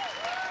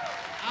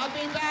 I'll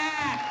be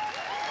back.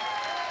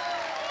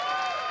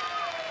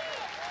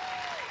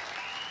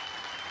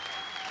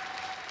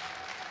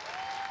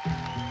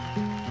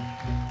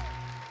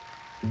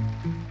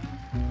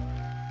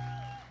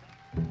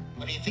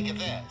 What do you think of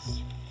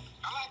this?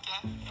 I like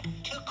that.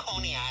 To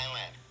Coney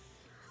Island.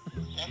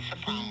 That's the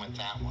problem with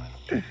that one.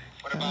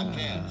 What about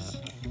this?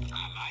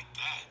 I like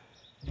that.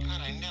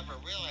 God, I never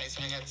realized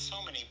I had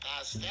so many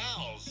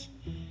pastels.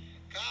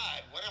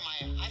 God, what am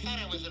I? I thought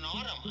I was in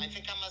autumn. I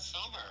think I'm a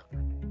summer.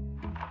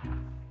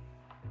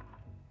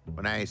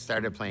 When I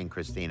started playing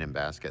Christine in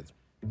baskets,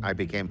 I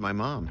became my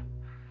mom.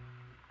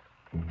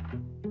 You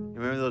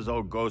remember those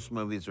old ghost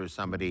movies where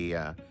somebody,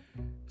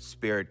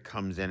 spirit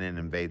comes in and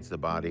invades the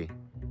body?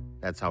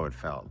 That's how it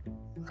felt.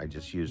 I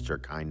just used her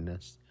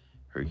kindness,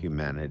 her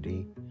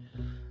humanity,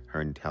 her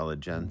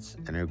intelligence,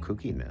 and her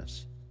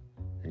kookiness,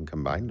 and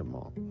combined them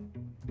all.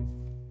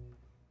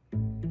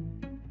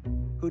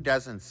 Who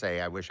doesn't say,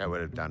 I wish I would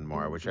have done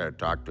more, I wish I had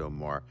talked to him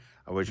more,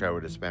 I wish I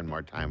would have spent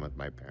more time with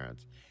my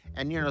parents?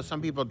 And you know,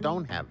 some people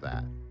don't have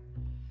that.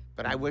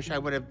 But I wish I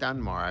would have done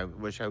more. I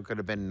wish I could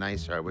have been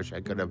nicer. I wish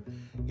I could have,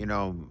 you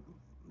know,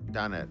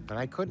 done it. But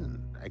I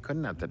couldn't. I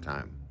couldn't at the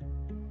time.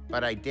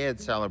 But I did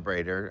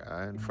celebrate her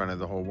in front of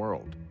the whole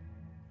world.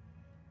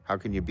 How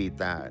can you beat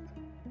that?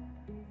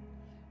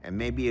 And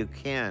maybe you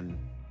can,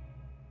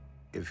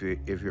 if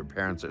your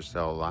parents are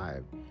still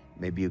alive.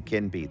 Maybe you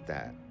can beat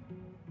that.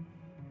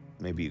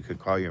 Maybe you could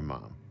call your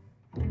mom.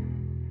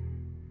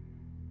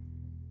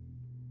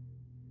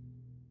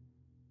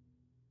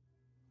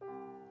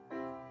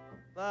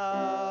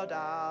 Hello,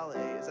 Dolly.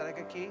 Is that a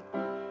good key?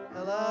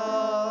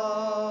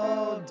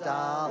 Hello,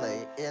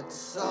 Dolly. It's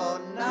so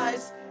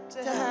nice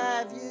to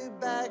have you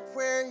back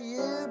where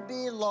you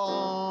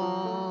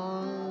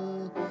belong.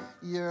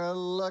 You're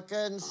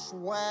looking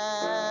swell,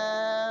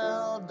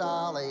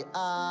 Dolly,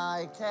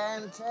 I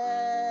can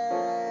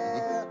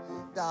tell.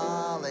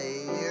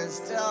 Dolly, you're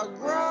still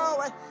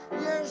growing,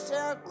 you're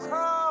still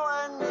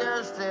growing,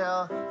 you're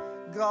still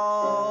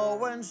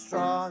going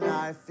strong.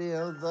 I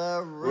feel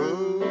the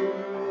room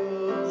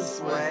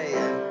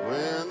swaying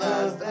when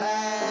the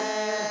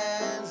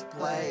band's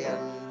playing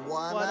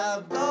one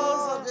of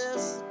those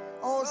just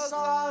old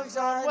songs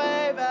on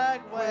way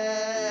back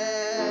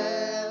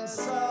when.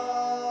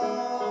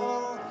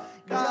 So,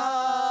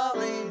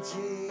 golly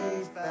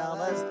gee,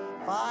 fellas,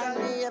 find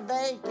me a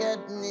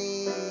vacant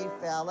knee,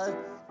 fellas.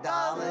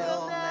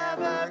 Dolly'll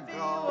never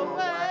go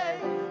away.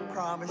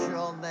 Promise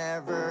you'll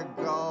never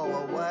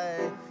go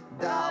away.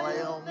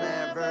 Dolly'll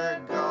never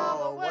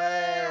go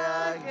away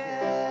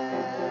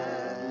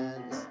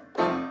again.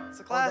 It's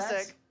a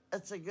classic.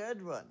 It's a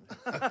good one.